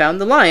trail and found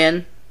the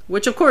lion,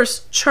 which of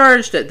course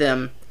charged at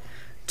them.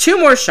 2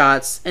 more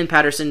shots, and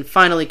Patterson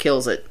finally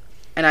kills it.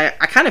 And I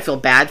kind of feel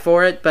bad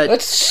for it, but...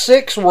 That's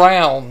 6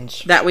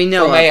 rounds. That we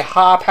know from of. a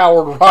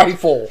high-powered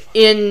rifle.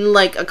 In,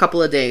 like, a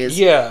couple of days.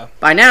 Yeah.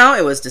 By now,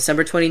 it was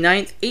December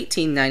 29th,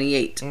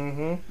 1898.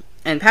 Mm-hmm.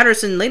 And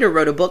Patterson later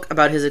wrote a book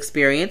about his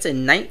experience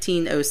in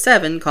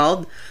 1907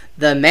 called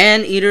The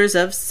Man-Eaters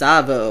of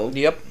Tsavo.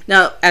 Yep.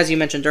 Now, as you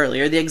mentioned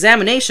earlier, the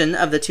examination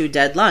of the 2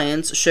 dead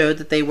lions showed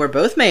that they were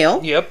both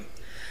male. Yep.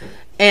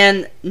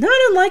 And not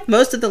unlike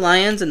most of the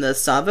lions in the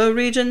Tsavo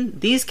region,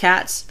 these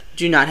cats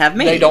do not have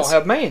manes. They don't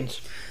have manes.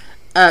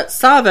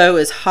 Tsavo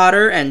is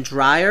hotter and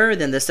drier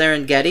than the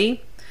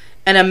Serengeti,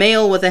 and a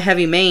male with a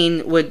heavy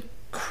mane would,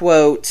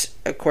 quote,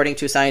 according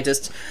to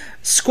scientists,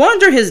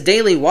 squander his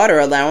daily water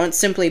allowance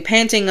simply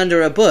panting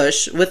under a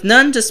bush, with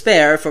none to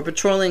spare for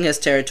patrolling his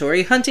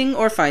territory, hunting,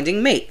 or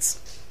finding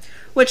mates.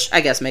 Which, I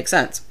guess, makes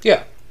sense.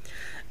 Yeah.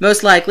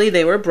 Most likely,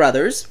 they were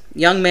brothers.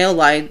 Young male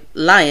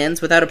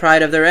lions, without a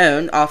pride of their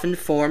own, often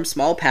form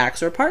small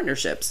packs or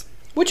partnerships.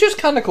 Which is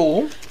kind of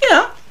cool.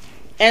 Yeah.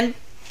 And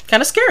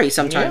kind of scary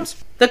sometimes.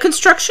 Yeah. The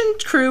construction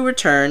crew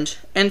returned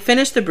and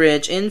finished the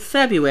bridge in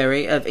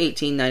February of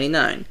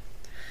 1899.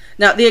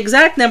 Now, the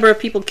exact number of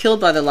people killed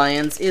by the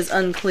lions is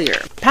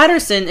unclear.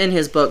 Patterson, in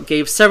his book,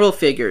 gave several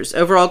figures,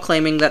 overall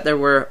claiming that there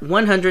were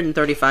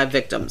 135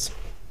 victims.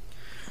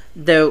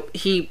 Though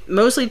he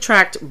mostly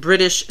tracked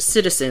British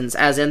citizens,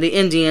 as in the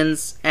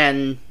Indians,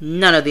 and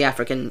none of the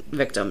African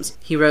victims.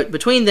 He wrote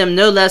between them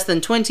no less than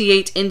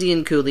 28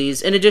 Indian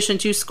coolies, in addition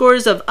to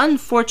scores of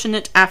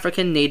unfortunate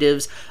African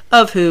natives,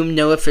 of whom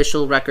no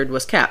official record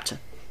was kept.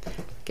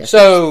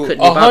 So,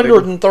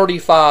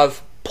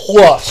 135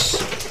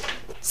 plus.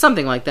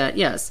 Something like that,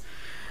 yes.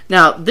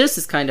 Now, this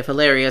is kind of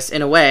hilarious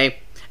in a way.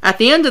 At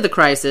the end of the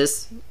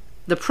crisis,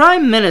 the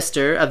Prime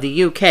Minister of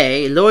the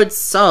UK, Lord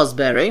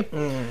Salisbury,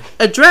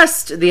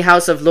 addressed the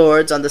House of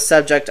Lords on the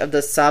subject of the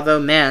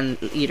Tsavo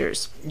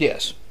man-eaters.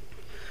 Yes.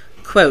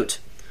 Quote,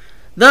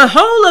 "The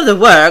whole of the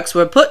works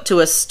were put to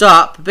a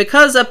stop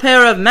because a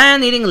pair of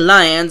man-eating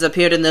lions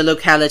appeared in the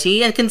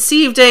locality and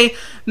conceived a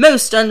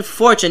most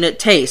unfortunate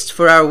taste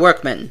for our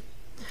workmen.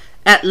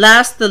 At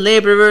last the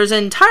labourers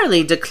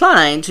entirely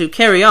declined to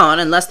carry on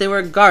unless they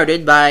were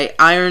guarded by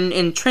iron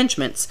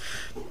entrenchments.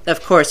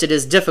 Of course, it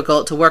is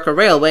difficult to work a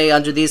railway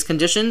under these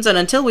conditions, and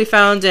until we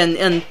found an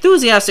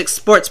enthusiastic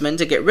sportsman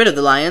to get rid of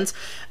the lions,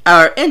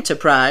 our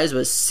enterprise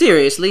was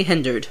seriously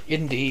hindered."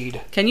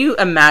 Indeed. Can you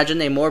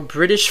imagine a more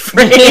British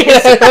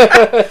phrase?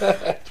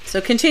 So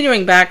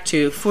continuing back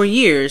to, for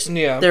years,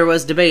 there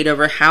was debate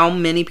over how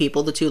many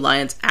people the 2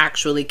 lions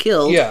actually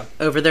killed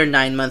over their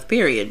 9-month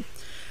period.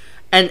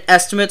 And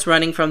estimates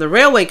running from the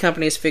railway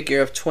company's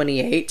figure of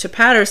 28 to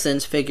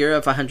Patterson's figure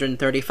of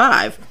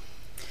 135.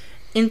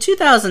 In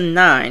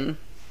 2009,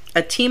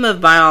 a team of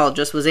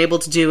biologists was able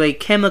to do a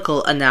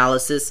chemical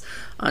analysis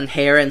on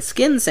hair and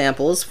skin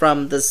samples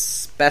from the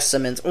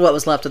specimens, what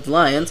was left of the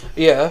lions.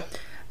 Yeah.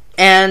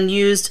 And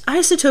used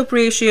isotope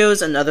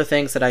ratios and other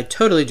things that I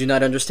totally do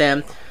not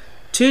understand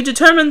to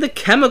determine the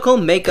chemical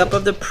makeup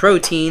of the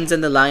proteins in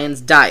the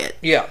lion's diet.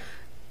 Yeah.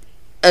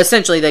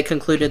 Essentially, they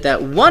concluded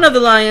that one of the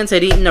lions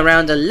had eaten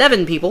around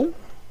 11 people,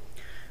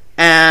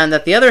 and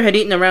that the other had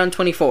eaten around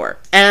 24.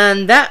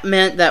 And that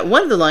meant that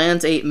one of the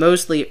lions ate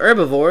mostly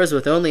herbivores,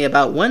 with only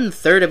about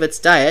 1/3 of its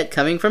diet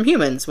coming from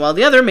humans, while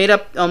the other made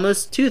up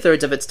almost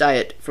 2/3 of its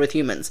diet with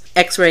humans.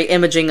 X-ray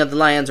imaging of the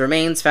lion's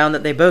remains found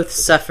that they both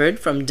suffered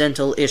from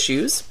dental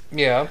issues.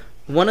 Yeah.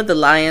 One of the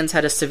lions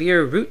had a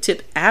severe root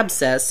tip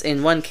abscess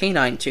in one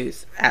canine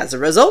tooth. As a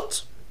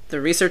result,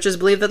 the researchers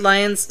believe that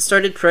lions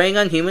started preying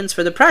on humans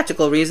for the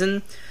practical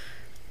reason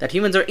that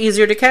humans are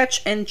easier to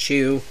catch and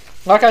chew.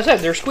 Like I said,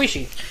 they're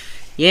squishy.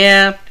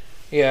 Yeah.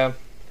 Yeah.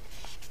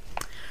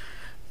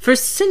 For a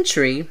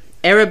century,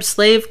 Arab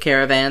slave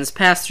caravans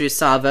passed through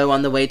Tsavo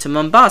on the way to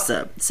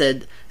Mombasa,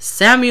 said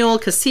Samuel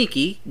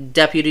Kasiki,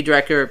 Deputy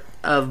Director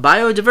of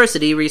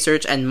Biodiversity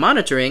Research and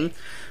Monitoring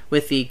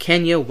with the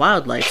Kenya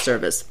Wildlife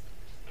Service.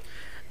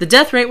 The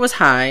death rate was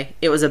high,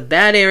 it was a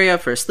bad area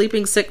for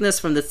sleeping sickness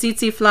from the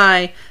tsetse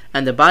fly,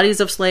 and the bodies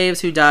of slaves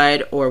who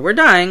died or were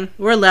dying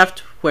were left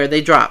where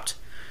they dropped.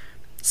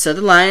 So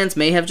the lions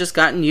may have just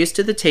gotten used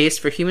to the taste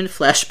for human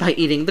flesh by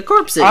eating the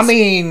corpses. I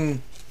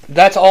mean,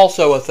 that's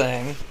also a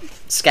thing.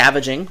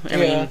 Scavenging. I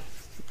mean,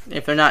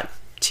 if they're not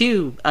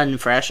too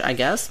unfresh, I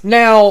guess.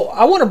 Now,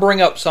 I want to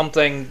bring up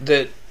something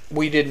that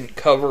we didn't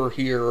cover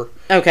here.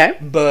 Okay.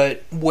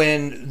 But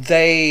when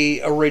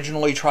they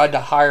originally tried to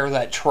hire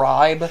that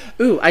tribe...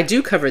 Ooh, I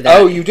do cover that.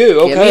 Oh, you do?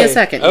 Okay. Give me a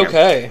second here.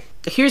 Okay.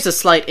 Here's a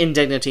slight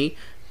indignity.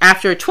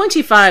 After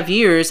 25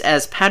 years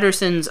as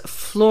Patterson's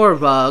floor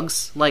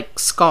rugs, like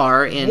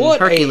Scar in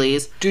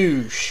Hercules, a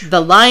douche.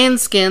 The lion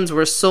skins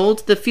were sold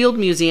to the Field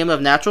Museum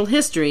of Natural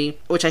History,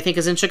 which I think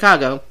is in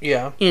Chicago,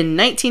 in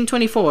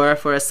 1924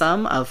 for a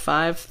sum of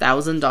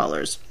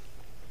 $5,000.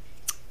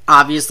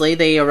 Obviously,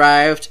 they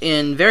arrived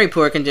in very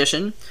poor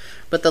condition,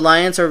 but the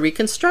lions are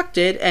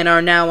reconstructed and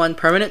are now on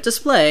permanent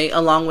display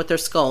along with their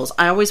skulls.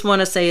 I always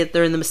want to say that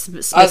they're in the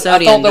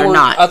Smithsonian. They're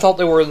not. I thought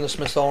they were in the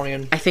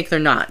Smithsonian. I think they're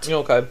not.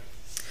 Okay.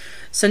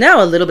 So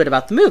now a little bit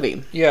about the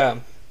movie. Yeah.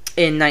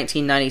 In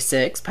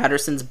 1996,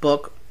 Patterson's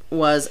book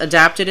was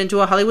adapted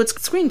into a Hollywood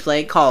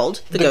screenplay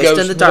called The Ghost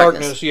and the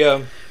Darkness.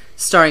 Yeah.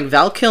 Starring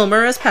Val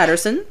Kilmer as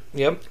Patterson.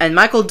 Yep. And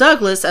Michael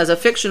Douglas as a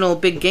fictional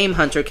big game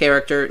hunter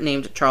character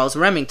named Charles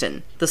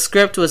Remington. The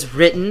script was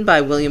written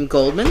by William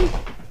Goldman,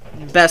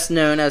 best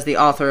known as the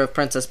author of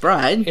Princess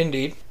Bride.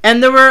 Indeed.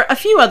 And there were a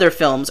few other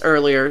films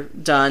earlier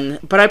done,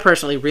 but I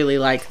personally really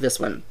like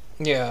this one.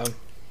 Yeah.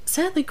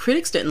 Sadly,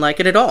 critics didn't like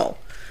it at all.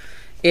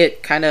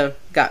 It kind of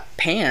got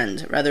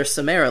panned rather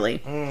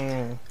summarily.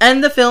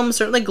 And the film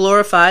certainly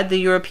glorified the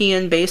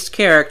European-based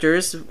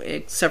characters,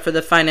 except for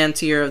the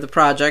financier of the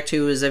project,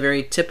 who is a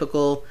very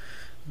typical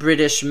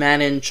British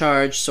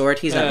man-in-charge sort.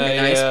 He's not very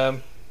nice. Yeah.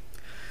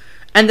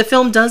 And the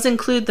film does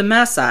include the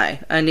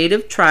Maasai, a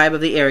native tribe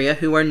of the area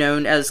who are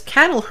known as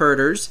cattle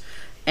herders,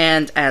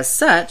 and as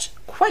such,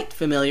 quite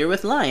familiar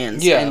with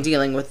lions and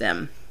dealing with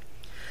them.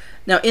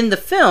 Now, in the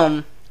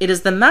film, it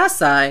is the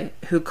Maasai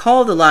who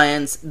call the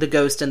lions the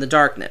Ghost and the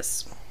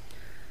Darkness.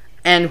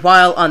 And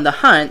while on the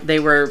hunt, they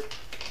were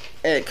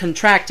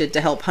contracted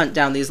to help hunt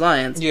down these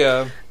lions.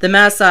 Yeah. The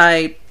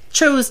Maasai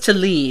chose to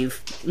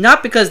leave,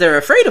 not because they're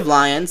afraid of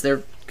lions.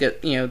 They're,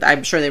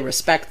 I'm sure they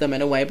respect them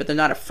in a way, but they're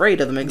not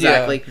afraid of them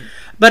exactly. Yeah.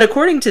 But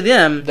according to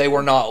them, they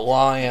were not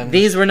lions.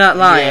 These were not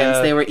lions.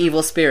 Yeah. They were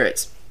evil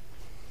spirits.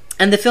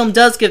 And the film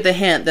does give the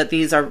hint that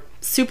these are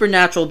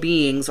supernatural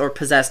beings or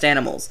possessed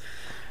animals.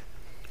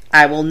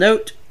 I will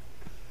note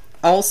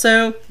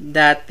also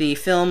that the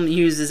film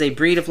uses a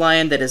breed of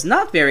lion that is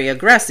not very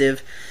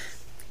aggressive,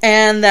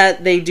 and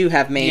that they do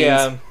have manes.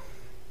 Yeah.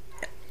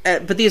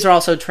 But these are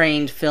also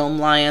trained film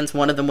lions.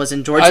 One of them was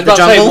in George of the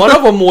Jungle. One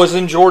of them was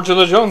in George of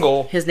the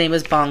Jungle. His name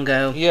is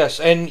Bongo. Yes,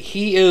 and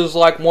he is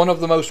like one of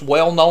the most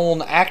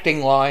well-known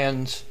acting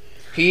lions.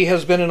 He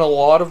has been in a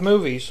lot of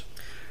movies.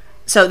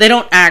 So they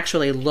don't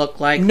actually look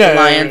like the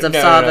lions of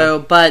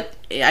Tsavo, but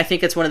I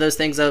think it's one of those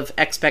things of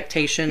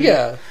expectation.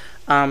 Yeah.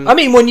 I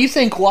mean, when you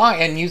think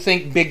lion, you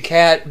think big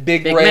cat,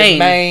 big red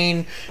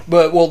mane.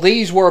 But,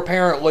 these were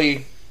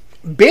apparently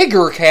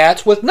bigger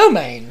cats with no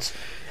manes.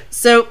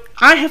 So,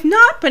 I have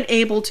not been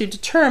able to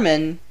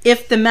determine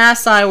if the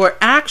Maasai were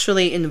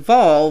actually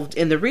involved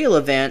in the real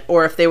event,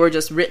 or if they were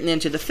just written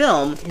into the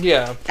film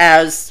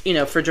as,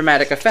 for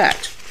dramatic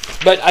effect.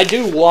 But I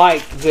do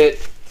like that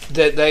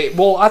they...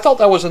 Well, I thought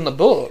that was in the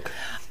book.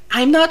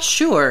 I'm not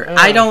sure.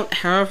 I don't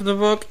have the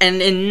book,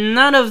 and in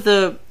none of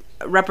the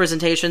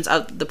representations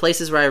of the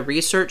places where I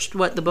researched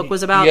what the book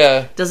was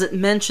about doesn't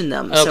mention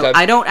them. Okay. So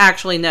I don't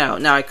actually know.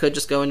 Now I could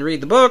just go and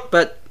read the book,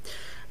 but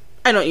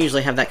I don't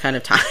usually have that kind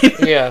of time.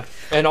 Yeah.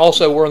 And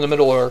also we're in the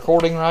middle of a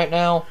recording right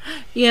now.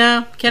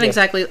 Yeah, can't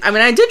exactly. I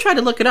mean, I did try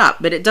to look it up,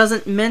 but it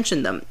doesn't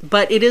mention them.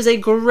 But it is a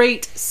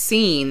great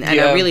scene, and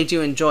I really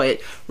do enjoy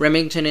it.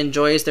 Remington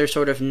enjoys their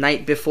sort of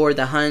night before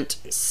the hunt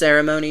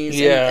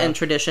ceremonies and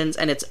traditions,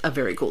 and it's a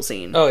very cool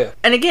scene. Oh yeah.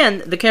 And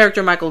again, the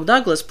character Michael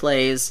Douglas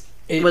plays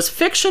was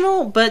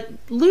fictional, but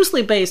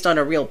loosely based on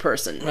a real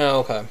person.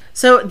 Oh, okay.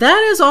 So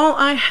that is all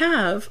I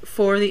have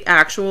for the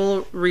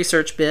actual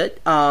research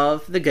bit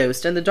of The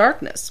Ghost and the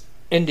Darkness.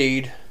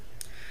 Indeed.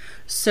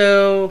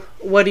 So,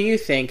 what do you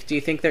think? Do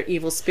you think they're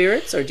evil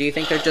spirits, or do you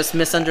think they're just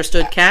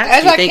misunderstood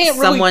cats? Do you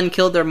think someone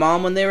killed their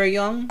mom when they were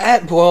young?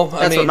 That's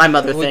what my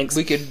mother thinks.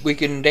 We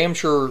can damn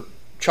sure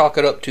chalk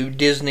it up to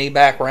Disney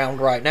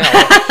background right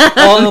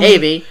now.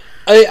 Maybe.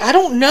 I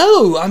don't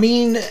know. I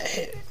mean...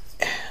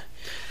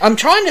 I'm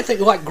trying to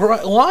think, like,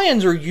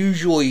 lions are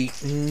usually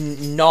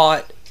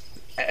not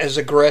as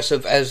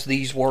aggressive as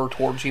these were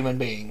towards human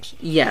beings.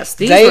 Yes,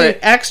 these were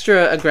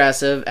extra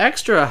aggressive,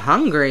 extra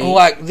hungry.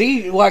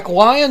 Like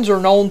lions are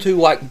known to,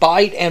 like,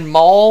 bite and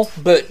maul,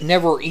 but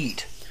never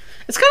eat.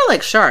 It's kind of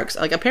like sharks.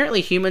 Like,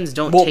 apparently humans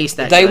don't taste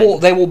that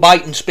good. They will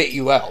bite and spit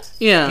you out.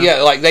 Yeah.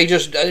 Yeah, like, they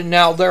just...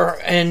 Now,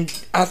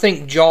 and I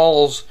think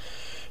Jaws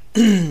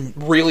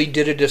really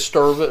did a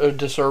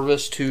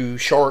disservice to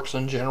sharks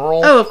in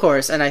general. Oh, of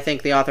course, and I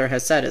think the author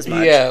has said as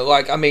much. Yeah,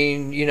 like, I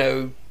mean, you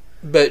know...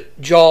 But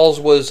Jaws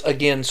was,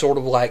 again, sort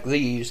of like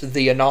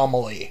the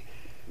anomaly.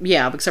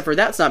 Yeah, except for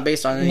that's not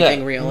based on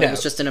anything real. No. It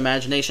was just an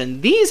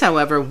imagination. These,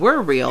 however,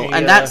 were real,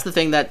 and that's the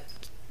thing that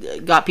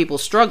got people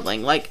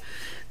struggling. Like,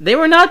 they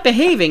were not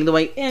behaving the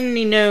way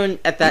any known,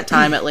 at that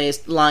time at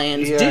least,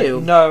 lions do.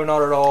 No,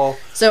 not at all.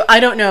 So I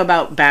don't know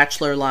about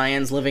bachelor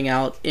lions living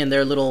out in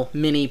their little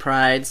mini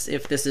prides,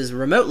 if this is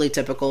remotely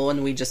typical,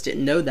 and we just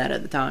didn't know that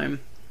at the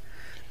time.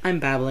 I'm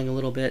babbling a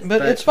little bit.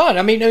 But it's fine.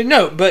 I mean,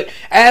 no, but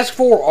as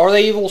for are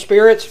they evil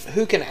spirits,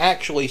 who can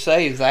actually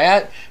say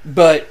that?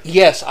 But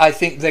yes, I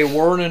think they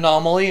were an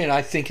anomaly, and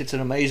I think it's an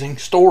amazing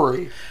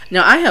story.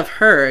 Now, I have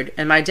heard,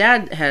 and my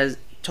dad has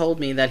told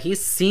me that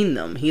he's seen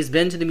them. He's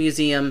been to the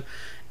museum,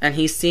 and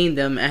he's seen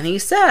them, and he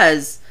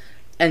says,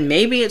 and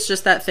maybe it's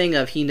just that thing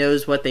of he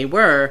knows what they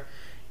were,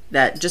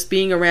 that just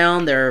being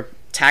around their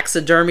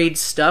taxidermied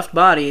stuffed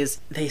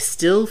bodies, they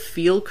still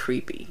feel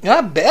creepy.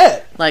 I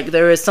bet. Like,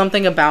 there is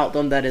something about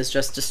them that is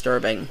just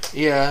disturbing.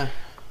 Yeah.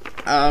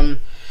 I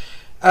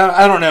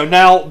don't know.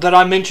 Now that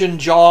I mentioned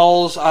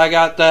Jaws, I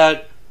got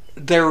that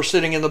they were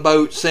sitting in the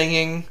boat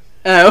singing.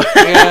 Oh.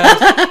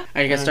 Yeah.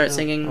 Are you going to start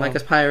singing like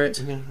a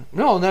pirate?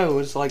 No,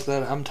 it's like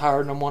that. I'm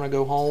tired and I want to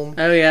go home.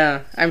 Oh,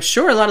 yeah. I'm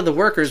sure a lot of the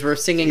workers were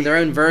singing their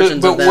own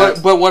versions of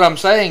that. But what I'm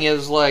saying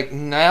is, like,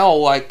 now,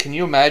 like, can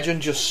you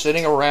imagine just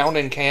sitting around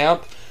in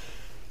camp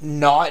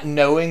not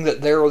knowing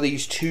that there are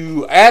these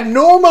two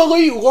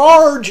abnormally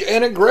large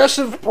and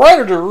aggressive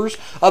predators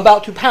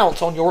about to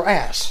pounce on your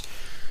ass?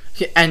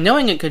 And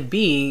knowing it could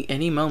be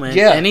any moment,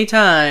 any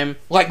time.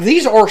 Like,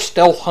 these are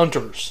stealth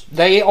hunters.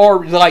 They are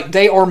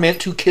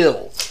meant to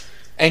kill.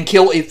 And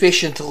kill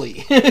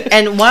efficiently.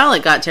 And while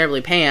it got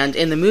terribly panned,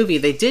 in the movie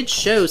they did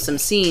show some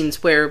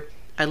scenes where,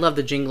 I love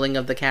the jingling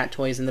of the cat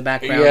toys in the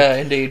background. Yeah,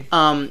 indeed.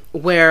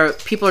 Where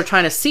people are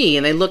trying to see,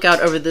 and they look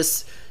out over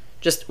this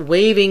just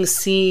waving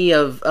sea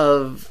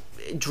of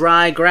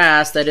dry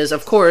grass that is,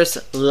 of course,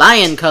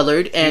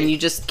 lion-colored, and you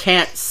just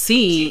can't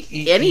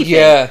see anything.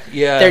 Yeah.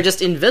 They're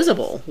just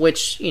invisible,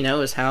 which,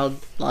 is how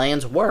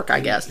lions work,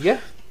 I guess. Yeah.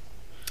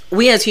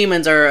 We as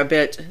humans are a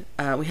bit,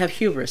 we have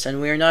hubris,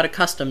 and we are not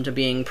accustomed to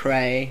being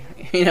prey.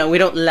 We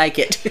don't like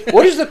it.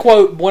 What is the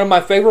quote, one of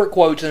my favorite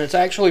quotes, and it's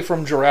actually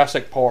from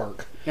Jurassic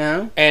Park.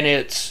 Yeah? And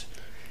it's...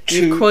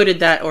 You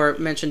quoted that or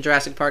mentioned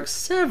Jurassic Park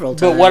several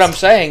times. But what I'm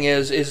saying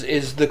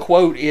is the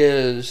quote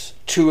is,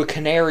 to a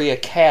canary, a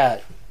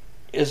cat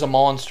is a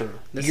monster.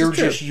 You're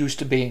just used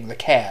to being the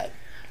cat.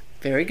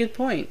 Very good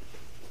point.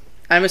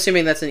 I'm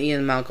assuming that's an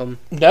Ian Malcolm.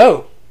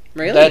 No.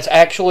 Really? That's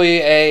actually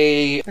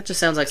a... That just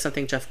sounds like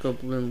something Jeff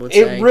Goldblum would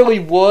say. It really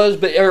was,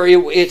 but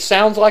it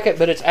sounds like it,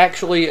 but it's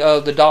actually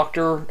the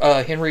doctor,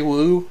 Henry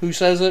Wu, who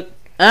says it.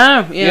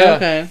 Oh, yeah,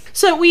 okay.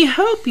 So we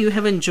hope you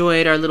have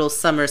enjoyed our little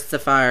summer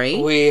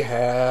safari. We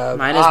have.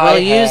 Might as well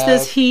use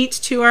this heat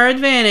to our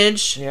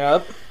advantage.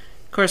 Yep.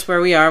 Of course, where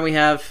we are, we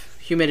have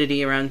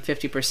humidity around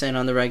 50%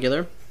 on the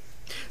regular.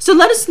 So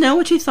let us know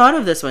what you thought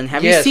of this one.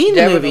 Have you seen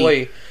the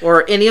movie?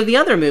 Or any of the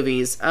other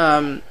movies?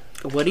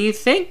 What do you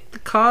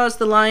think caused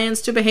the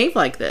lions to behave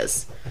like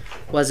this?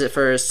 Was it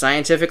for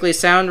scientifically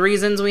sound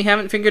reasons we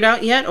haven't figured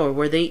out yet? Or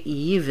were they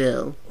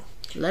evil?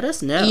 Let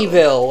us know.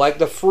 Evil, like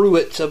the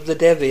fruits of the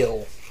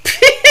devil.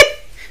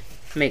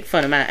 Make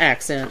fun of my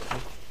accent.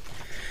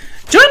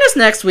 Join us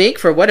next week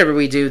for whatever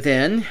we do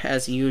then,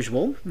 as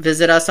usual.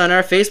 Visit us on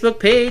our Facebook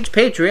page,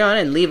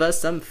 Patreon, and leave us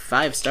some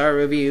 5-star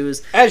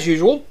reviews. As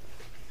usual.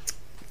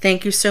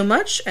 Thank you so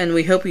much, and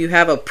we hope you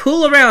have a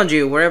pool around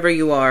you wherever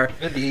you are.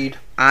 Indeed.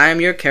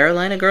 I'm your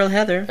Carolina girl,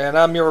 Heather. And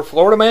I'm your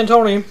Florida man,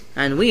 Tony.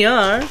 And we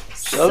are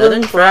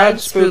Southern Fried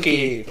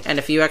Spooky. And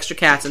a few extra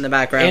cats in the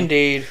background.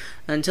 Indeed.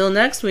 Until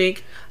next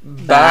week,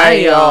 bye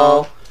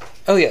y'all.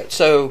 Oh yeah,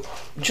 so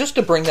just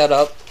to bring that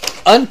up,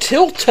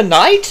 until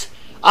tonight,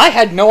 I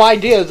had no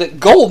idea that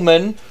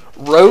Goldman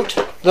wrote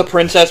The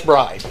Princess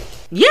Bride.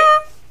 Yeah,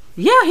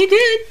 he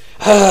did.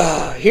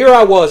 Here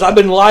I was. I've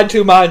been lied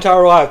to my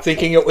entire life,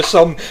 thinking it was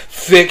some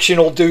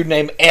fictional dude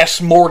named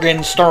S.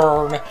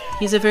 Morgenstern.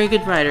 He's a very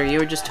good writer. You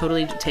were just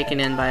totally taken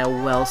in by a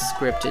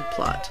well-scripted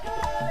plot.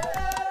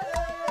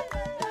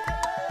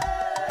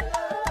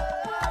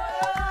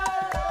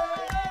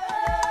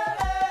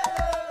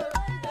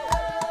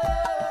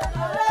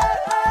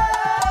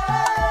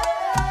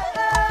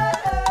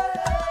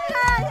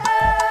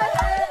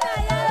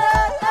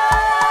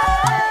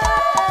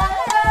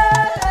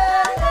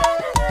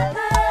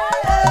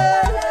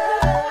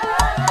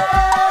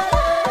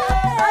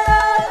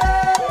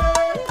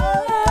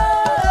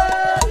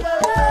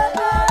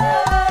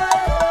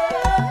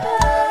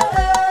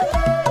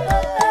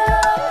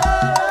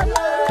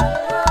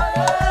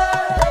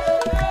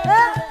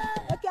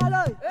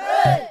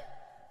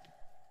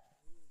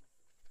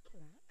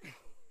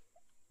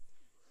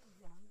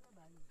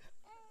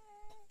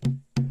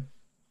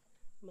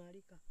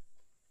 ka.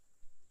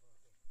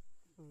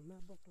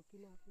 Nabok to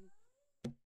kinapin.